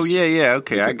barbecue is. Oh yeah.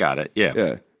 Okay, I got it. Yeah.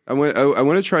 Yeah. I want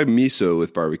to try miso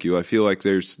with barbecue. I feel like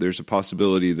there's a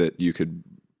possibility that you could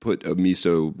put a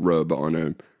miso rub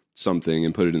on something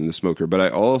and put it in the smoker. But I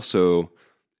also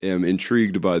am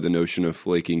intrigued by the notion of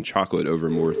flaking chocolate over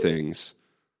more things.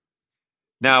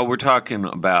 Now we're talking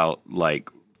about like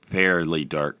fairly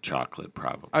dark chocolate,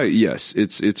 probably. Yes,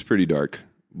 it's pretty dark,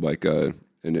 like and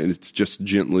it's just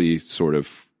gently sort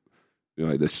of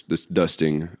this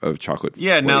dusting of chocolate.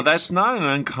 Yeah, flakes. now that's not an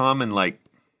uncommon like.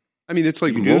 I mean, it's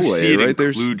like you mole, do see it right?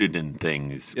 included in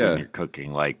things when you're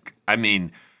cooking. Like, I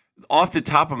mean, off the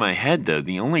top of my head, though,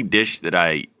 the only dish that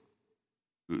I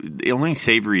the only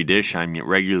savory dish I'm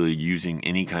regularly using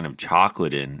any kind of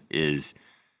chocolate in is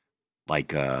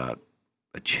like a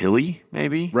chili,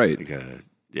 maybe. Right.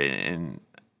 And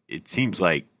it seems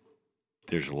like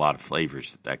there's a lot of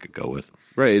flavors that could go with.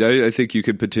 Right. I think you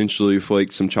could potentially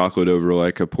flake some chocolate over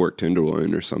like a pork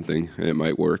tenderloin or something, and it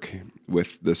might work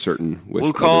with the certain.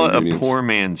 We'll call it a poor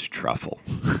man's truffle.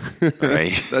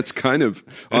 Right. That's kind of,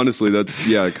 honestly,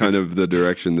 kind of the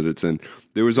direction that it's in.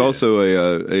 There was also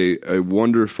a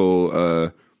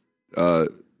wonderful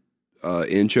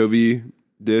anchovy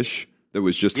dish that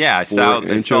was just I saw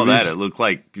that. It looked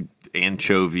like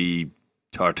anchovy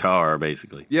tartare,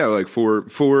 basically. Yeah, like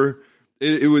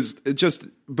it was just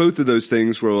both of those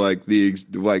things were like the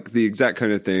exact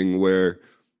kind of thing where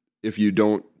if you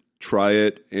don't try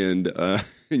it and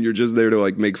and you're just there to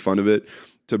like make fun of it,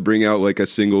 to bring out like a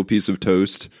single piece of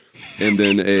toast and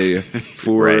then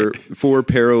four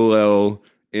parallel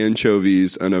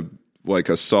anchovies and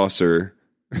a saucer.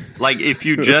 Like if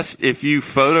you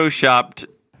photoshopped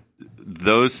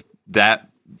that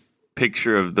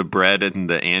picture of the bread and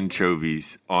the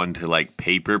anchovies onto like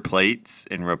paper plates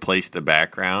and replace the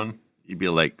background, you'd be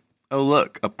like, oh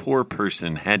look, a poor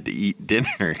person had to eat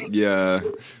dinner. Yeah.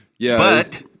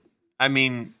 But I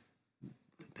mean,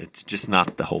 it's just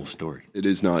not the whole story. It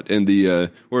is not. And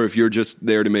or if you're just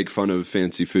there to make fun of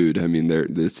fancy food, I mean,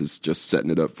 this is just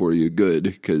setting it up for you good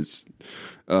because.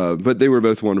 But they were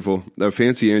both wonderful.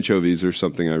 Fancy anchovies are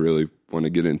something I really want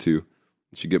to get into.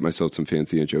 I should get myself some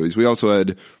fancy anchovies. We also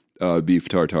had beef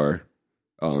tartare.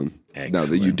 Now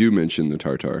that you do mention the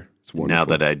tartare, it's wonderful. Now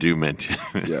that I do mention,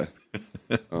 yeah.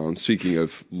 Speaking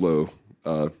of low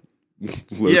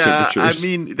temperatures, I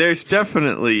mean, there's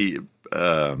definitely,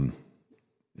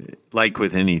 like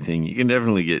with anything, you can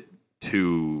definitely get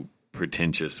too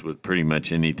pretentious with pretty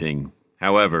much anything.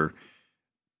 However,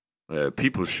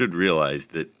 people should realize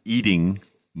that eating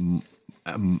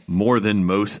more than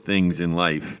most things in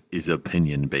life is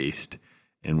opinion based.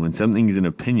 And when something is an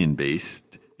opinion based,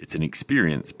 it's an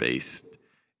experience based.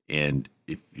 And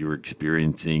if you're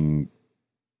experiencing,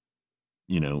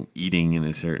 eating in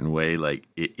a certain way, like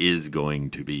it is going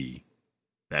to be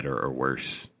better or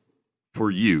worse for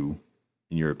you,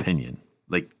 in your opinion.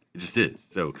 Like it just is.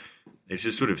 So it's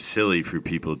just sort of silly for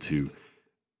people to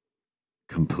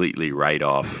completely write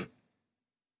off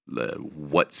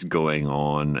what's going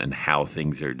on and how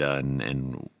things are done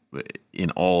and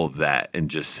in all of that and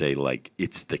just say like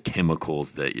it's the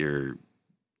chemicals that your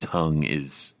tongue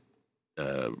is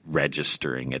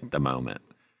registering at the moment.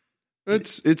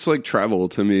 It's like travel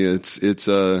to me. It's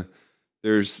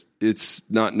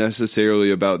not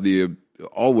necessarily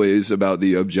always about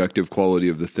the objective quality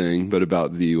of the thing, but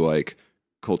about the like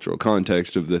cultural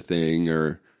context of the thing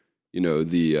or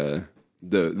the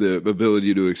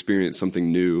ability to experience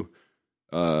something new.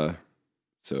 So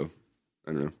I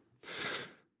don't know.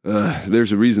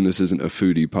 There's a reason this isn't a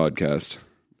foodie podcast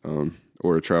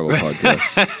or a travel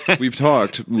podcast. We've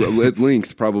talked at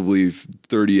length, probably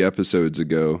 30 episodes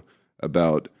ago,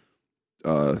 about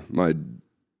my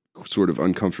sort of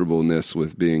uncomfortableness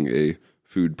with being a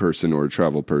food person or a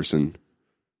travel person.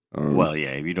 Well,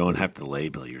 yeah, you don't have to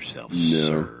label yourself,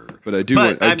 sir. But I do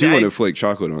want to flake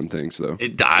chocolate on things, though.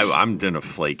 I'm going to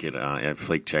flake it. I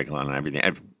flake chocolate on everything. I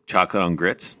have chocolate on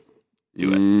grits.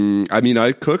 Do it. I mean,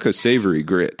 I cook a savory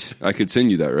grit. I could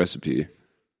send you that recipe.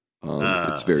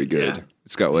 It's very good. Yeah.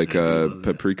 It's got like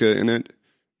paprika in it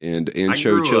and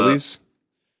ancho chilies.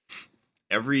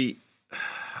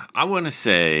 I want to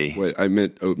say... Wait, I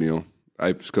meant oatmeal.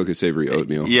 I cook a savory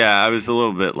oatmeal. Yeah, I was a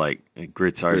little bit like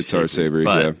grits are savory.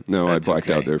 Yeah. No, I blacked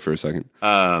out there for a second.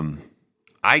 I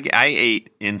ate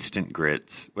instant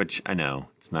grits, which I know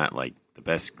it's not like the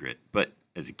best grit, but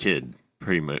as a kid,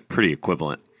 pretty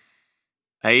equivalent.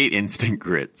 I ate instant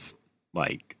grits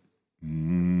like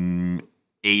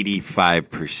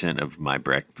 85% of my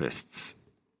breakfasts.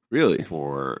 Really?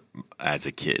 As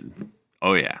a kid.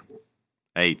 Oh yeah.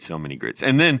 I ate so many grits.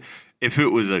 And then if it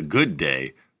was a good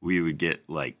day, we would get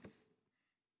like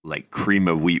cream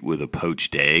of wheat with a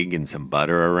poached egg and some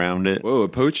butter around it. Whoa,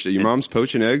 your mom's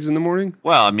poaching eggs in the morning?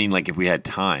 Well, I mean, like if we had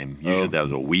time. Usually that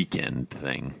was a weekend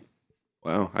thing.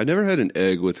 Wow. I never had an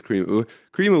egg with cream.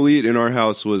 Cream of wheat in our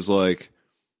house was like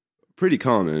pretty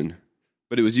common,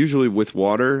 but it was usually with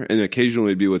water and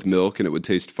occasionally it'd be with milk and it would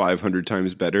taste 500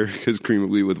 times better because cream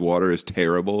of wheat with water is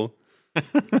terrible.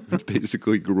 It's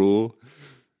basically gruel.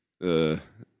 No,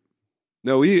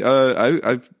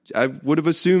 I would have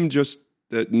assumed just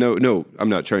that. No, I'm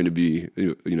not trying to be,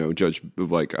 judge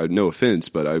like, no offense,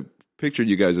 but I pictured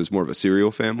you guys as more of a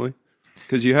cereal family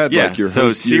because you had like your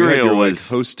cereal like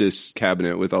hostess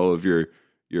cabinet with all of your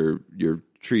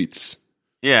treats.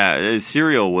 Yeah,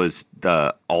 cereal was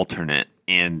the alternate,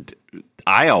 and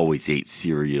I always ate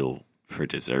cereal for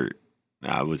dessert.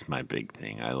 That was my big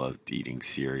thing. I loved eating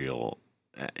cereal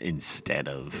instead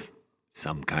of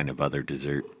some kind of other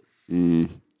dessert.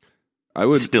 I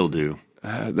would Still do.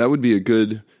 that would be a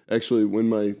good. Actually, when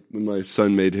my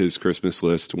son made his Christmas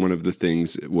list, one of the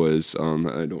things was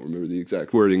I don't remember the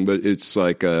exact wording, but it's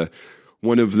like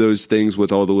one of those things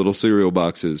with all the little cereal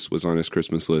boxes was on his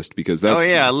Christmas list because that's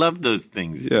I love those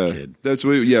things as a kid. that's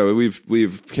what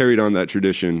we've carried on that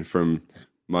tradition from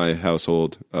my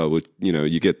household. With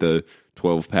you get the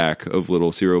 12-pack of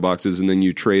little cereal boxes, and then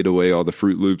you trade away all the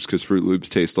Fruit Loops because Fruit Loops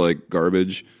taste like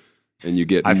garbage, and you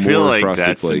get I more feel like Frosted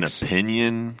that's Flakes. an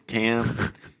opinion,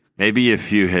 Cam. Maybe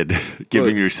if you had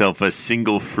given yourself a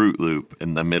single Fruit Loop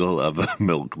in the middle of a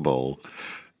milk bowl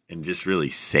and just really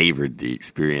savored the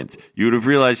experience, you would have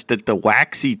realized that the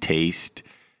waxy taste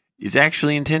is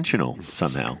actually intentional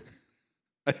somehow.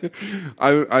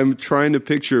 I'm trying to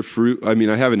picture fruit. I mean,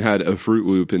 I haven't had a Fruit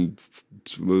Loop in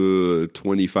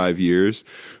 25 years,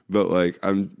 but like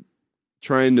I'm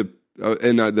trying to.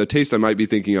 And the taste I might be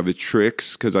thinking of is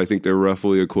Trix because I think they're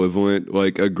roughly equivalent,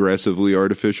 like aggressively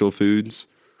artificial foods.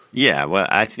 Yeah, well,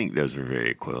 I think those are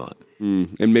very equivalent.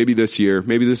 And maybe this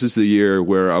is the year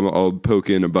where I'll poke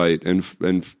in a bite and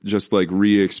just like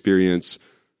re-experience.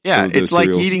 Yeah, some of those it's like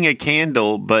cereals. eating a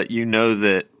candle, but you know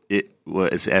that it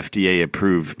was FDA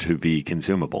approved to be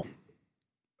consumable.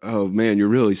 Oh man, you're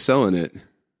really selling it.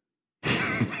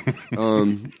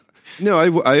 No,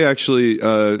 I actually,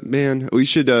 man, we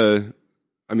should.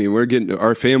 I mean, we're getting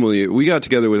our family. We got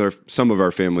together with some of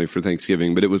our family for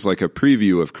Thanksgiving, but it was like a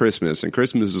preview of Christmas, and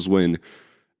Christmas is when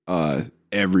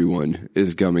everyone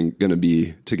is going to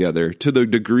be together. To the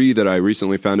degree that I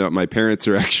recently found out, my parents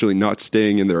are actually not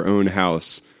staying in their own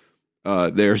house.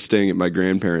 They're staying at my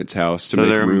grandparents' house to So make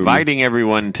they're room. inviting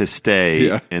everyone to stay,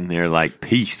 Yeah. and they're like,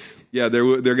 peace. Yeah,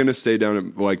 they're going to stay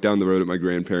down the road at my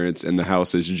grandparents, and the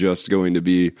house is just going to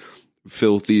be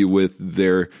filthy with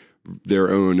their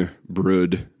own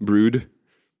brood.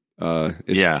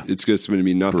 It's just going to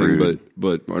be nothing Brood.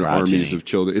 but Progeny. armies of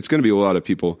children. It's going to be a lot of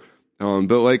people.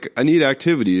 But like, I need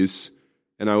activities,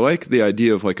 and I like the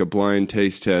idea of like a blind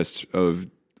taste test of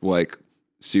like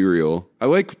cereal. I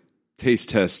like taste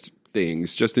test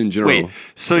things just in general. Wait,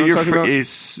 so You know what I'm your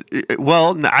talking about?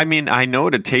 well, I mean, I know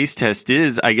what a taste test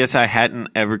is. I guess I hadn't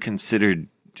ever considered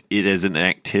it as an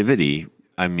activity.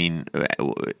 I mean,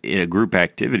 a group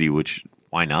activity, which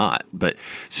why not? But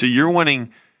so you're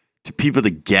wanting people to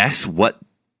guess what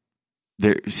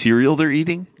their cereal they're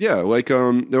eating? Yeah, like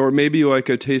or maybe like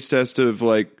a taste test of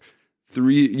like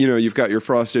 3. You've got your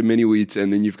Frosted Mini Wheats,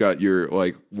 and then you've got your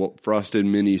like Frosted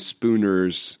Mini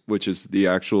Spooners, which is the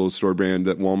actual store brand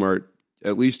that Walmart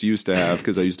at least used to have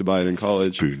because I used to buy it in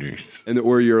college. Spooners. And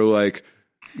or you're like,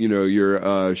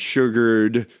 your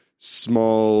sugared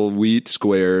small wheat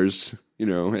squares,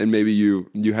 and maybe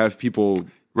you have people.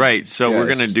 Right. So we're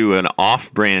Yes. going to do an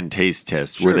off-brand taste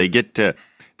test where Sure.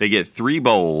 they get 3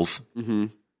 bowls, Mm-hmm.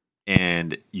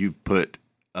 and you put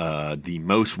the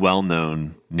most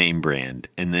well-known name brand,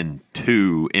 and then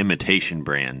 2 imitation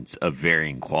brands of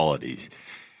varying qualities,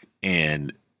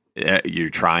 and you're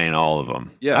trying all of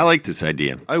them. Yeah. I like this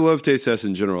idea. I love taste tests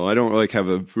in general. I don't like have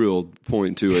a real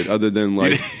point to it other than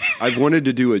like I've wanted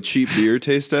to do a cheap beer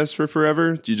taste test for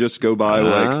forever. You just go buy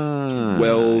like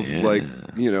 12 yeah. like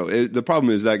the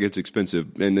problem is that gets expensive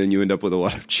and then you end up with a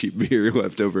lot of cheap beer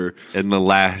left over. And the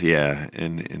last,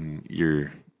 and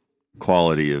your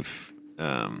quality of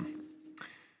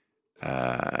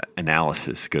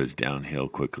analysis goes downhill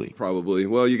quickly. Probably.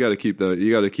 Well, you got to keep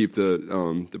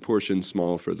the portion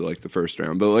small for the first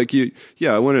round. But like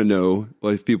I want to know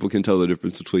like if people can tell the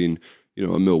difference between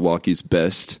a Milwaukee's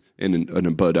Best and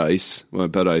a Bud Ice. Well,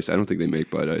 Bud Ice, I don't think they make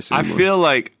Bud Ice anymore. I feel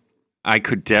like I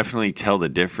could definitely tell the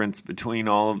difference between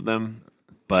all of them,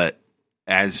 but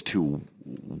as to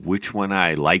which one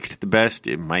I liked the best,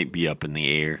 it might be up in the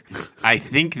air. I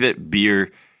think that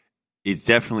beer is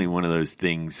definitely one of those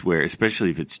things where,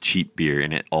 especially if it's cheap beer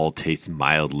and it all tastes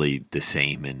mildly the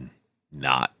same and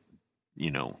not,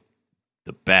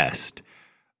 the best,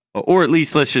 or at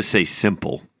least let's just say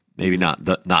simple. Maybe not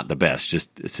the best,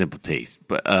 just a simple taste.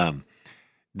 But I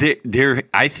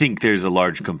think there's a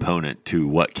large component to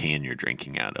what can you're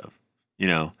drinking out of.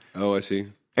 Oh, I see.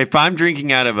 If I'm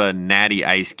drinking out of a Natty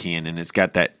Ice can and it's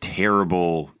got that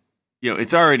terrible,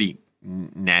 it's already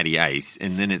Natty Ice,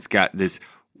 and then it's got this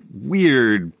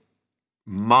weird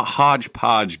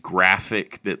hodgepodge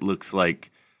graphic that looks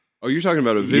like Oh, you're talking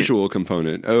about a visual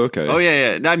component. Oh, okay. Oh,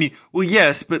 yeah. I mean, well,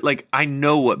 yes, but like I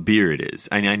know what beer it is.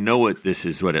 I know what this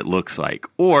is, what it looks like.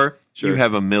 Or you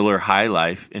have a Miller High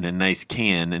Life in a nice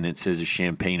can, and it says a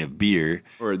champagne of beer,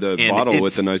 or the bottle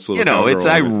with a nice little. It's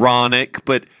ironic,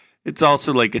 but it's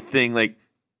also like a thing. Like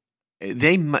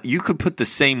you could put the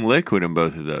same liquid in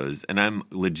both of those, and I'm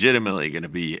legitimately going to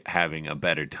be having a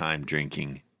better time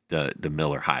drinking the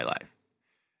Miller High Life.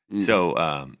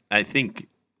 So I think.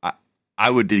 I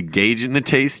would engage in the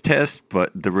taste test,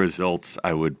 but the results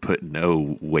I would put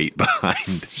no weight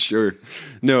behind. Sure.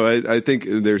 No, I think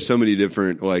there's so many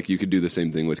different, like you could do the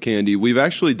same thing with candy. We've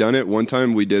actually done it. One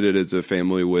time we did it as a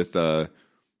family with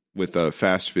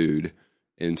fast food.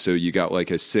 And so you got like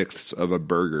a sixth of a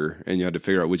burger and you had to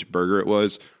figure out which burger it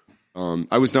was.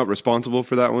 I was not responsible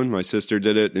for that one. My sister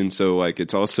did it. And so like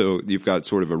it's also, you've got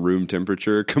sort of a room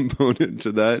temperature component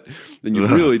to that. And you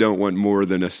really don't want more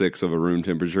than a sixth of a room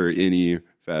temperature any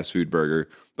fast food burger.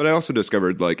 But I also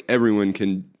discovered like everyone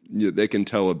they can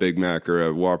tell a Big Mac or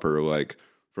a Whopper like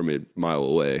from a mile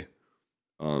away.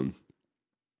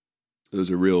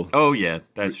 Those are real. Oh yeah,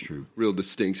 that's true. Real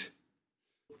distinct.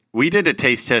 We did a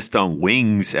taste test on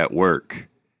wings at work,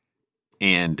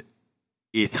 and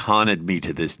it haunted me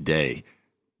to this day.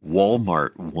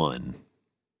 Walmart won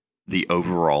the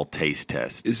overall taste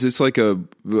test. Is this like a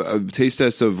taste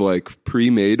test of like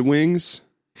pre-made wings?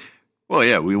 Well,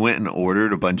 yeah, we went and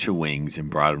ordered a bunch of wings and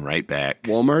brought them right back.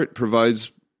 Walmart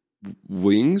provides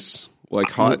wings? Like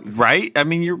hot? Right? I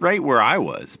mean, you're right where I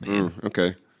was, man.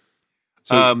 Okay.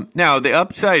 So, now, the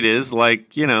upside is,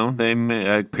 like,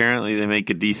 apparently they make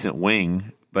a decent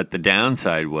wing, but the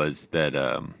downside was that,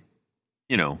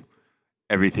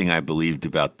 everything I believed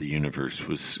about the universe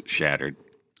was shattered.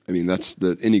 I mean,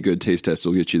 any good taste test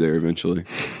will get you there eventually.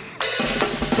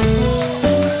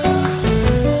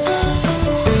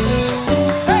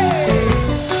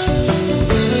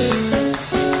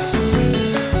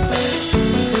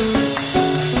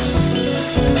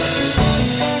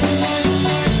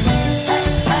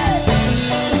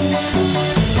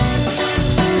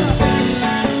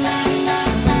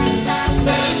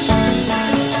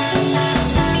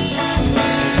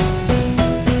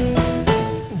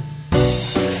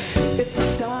 It's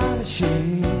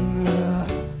astonishing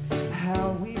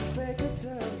how we fake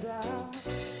ourselves out.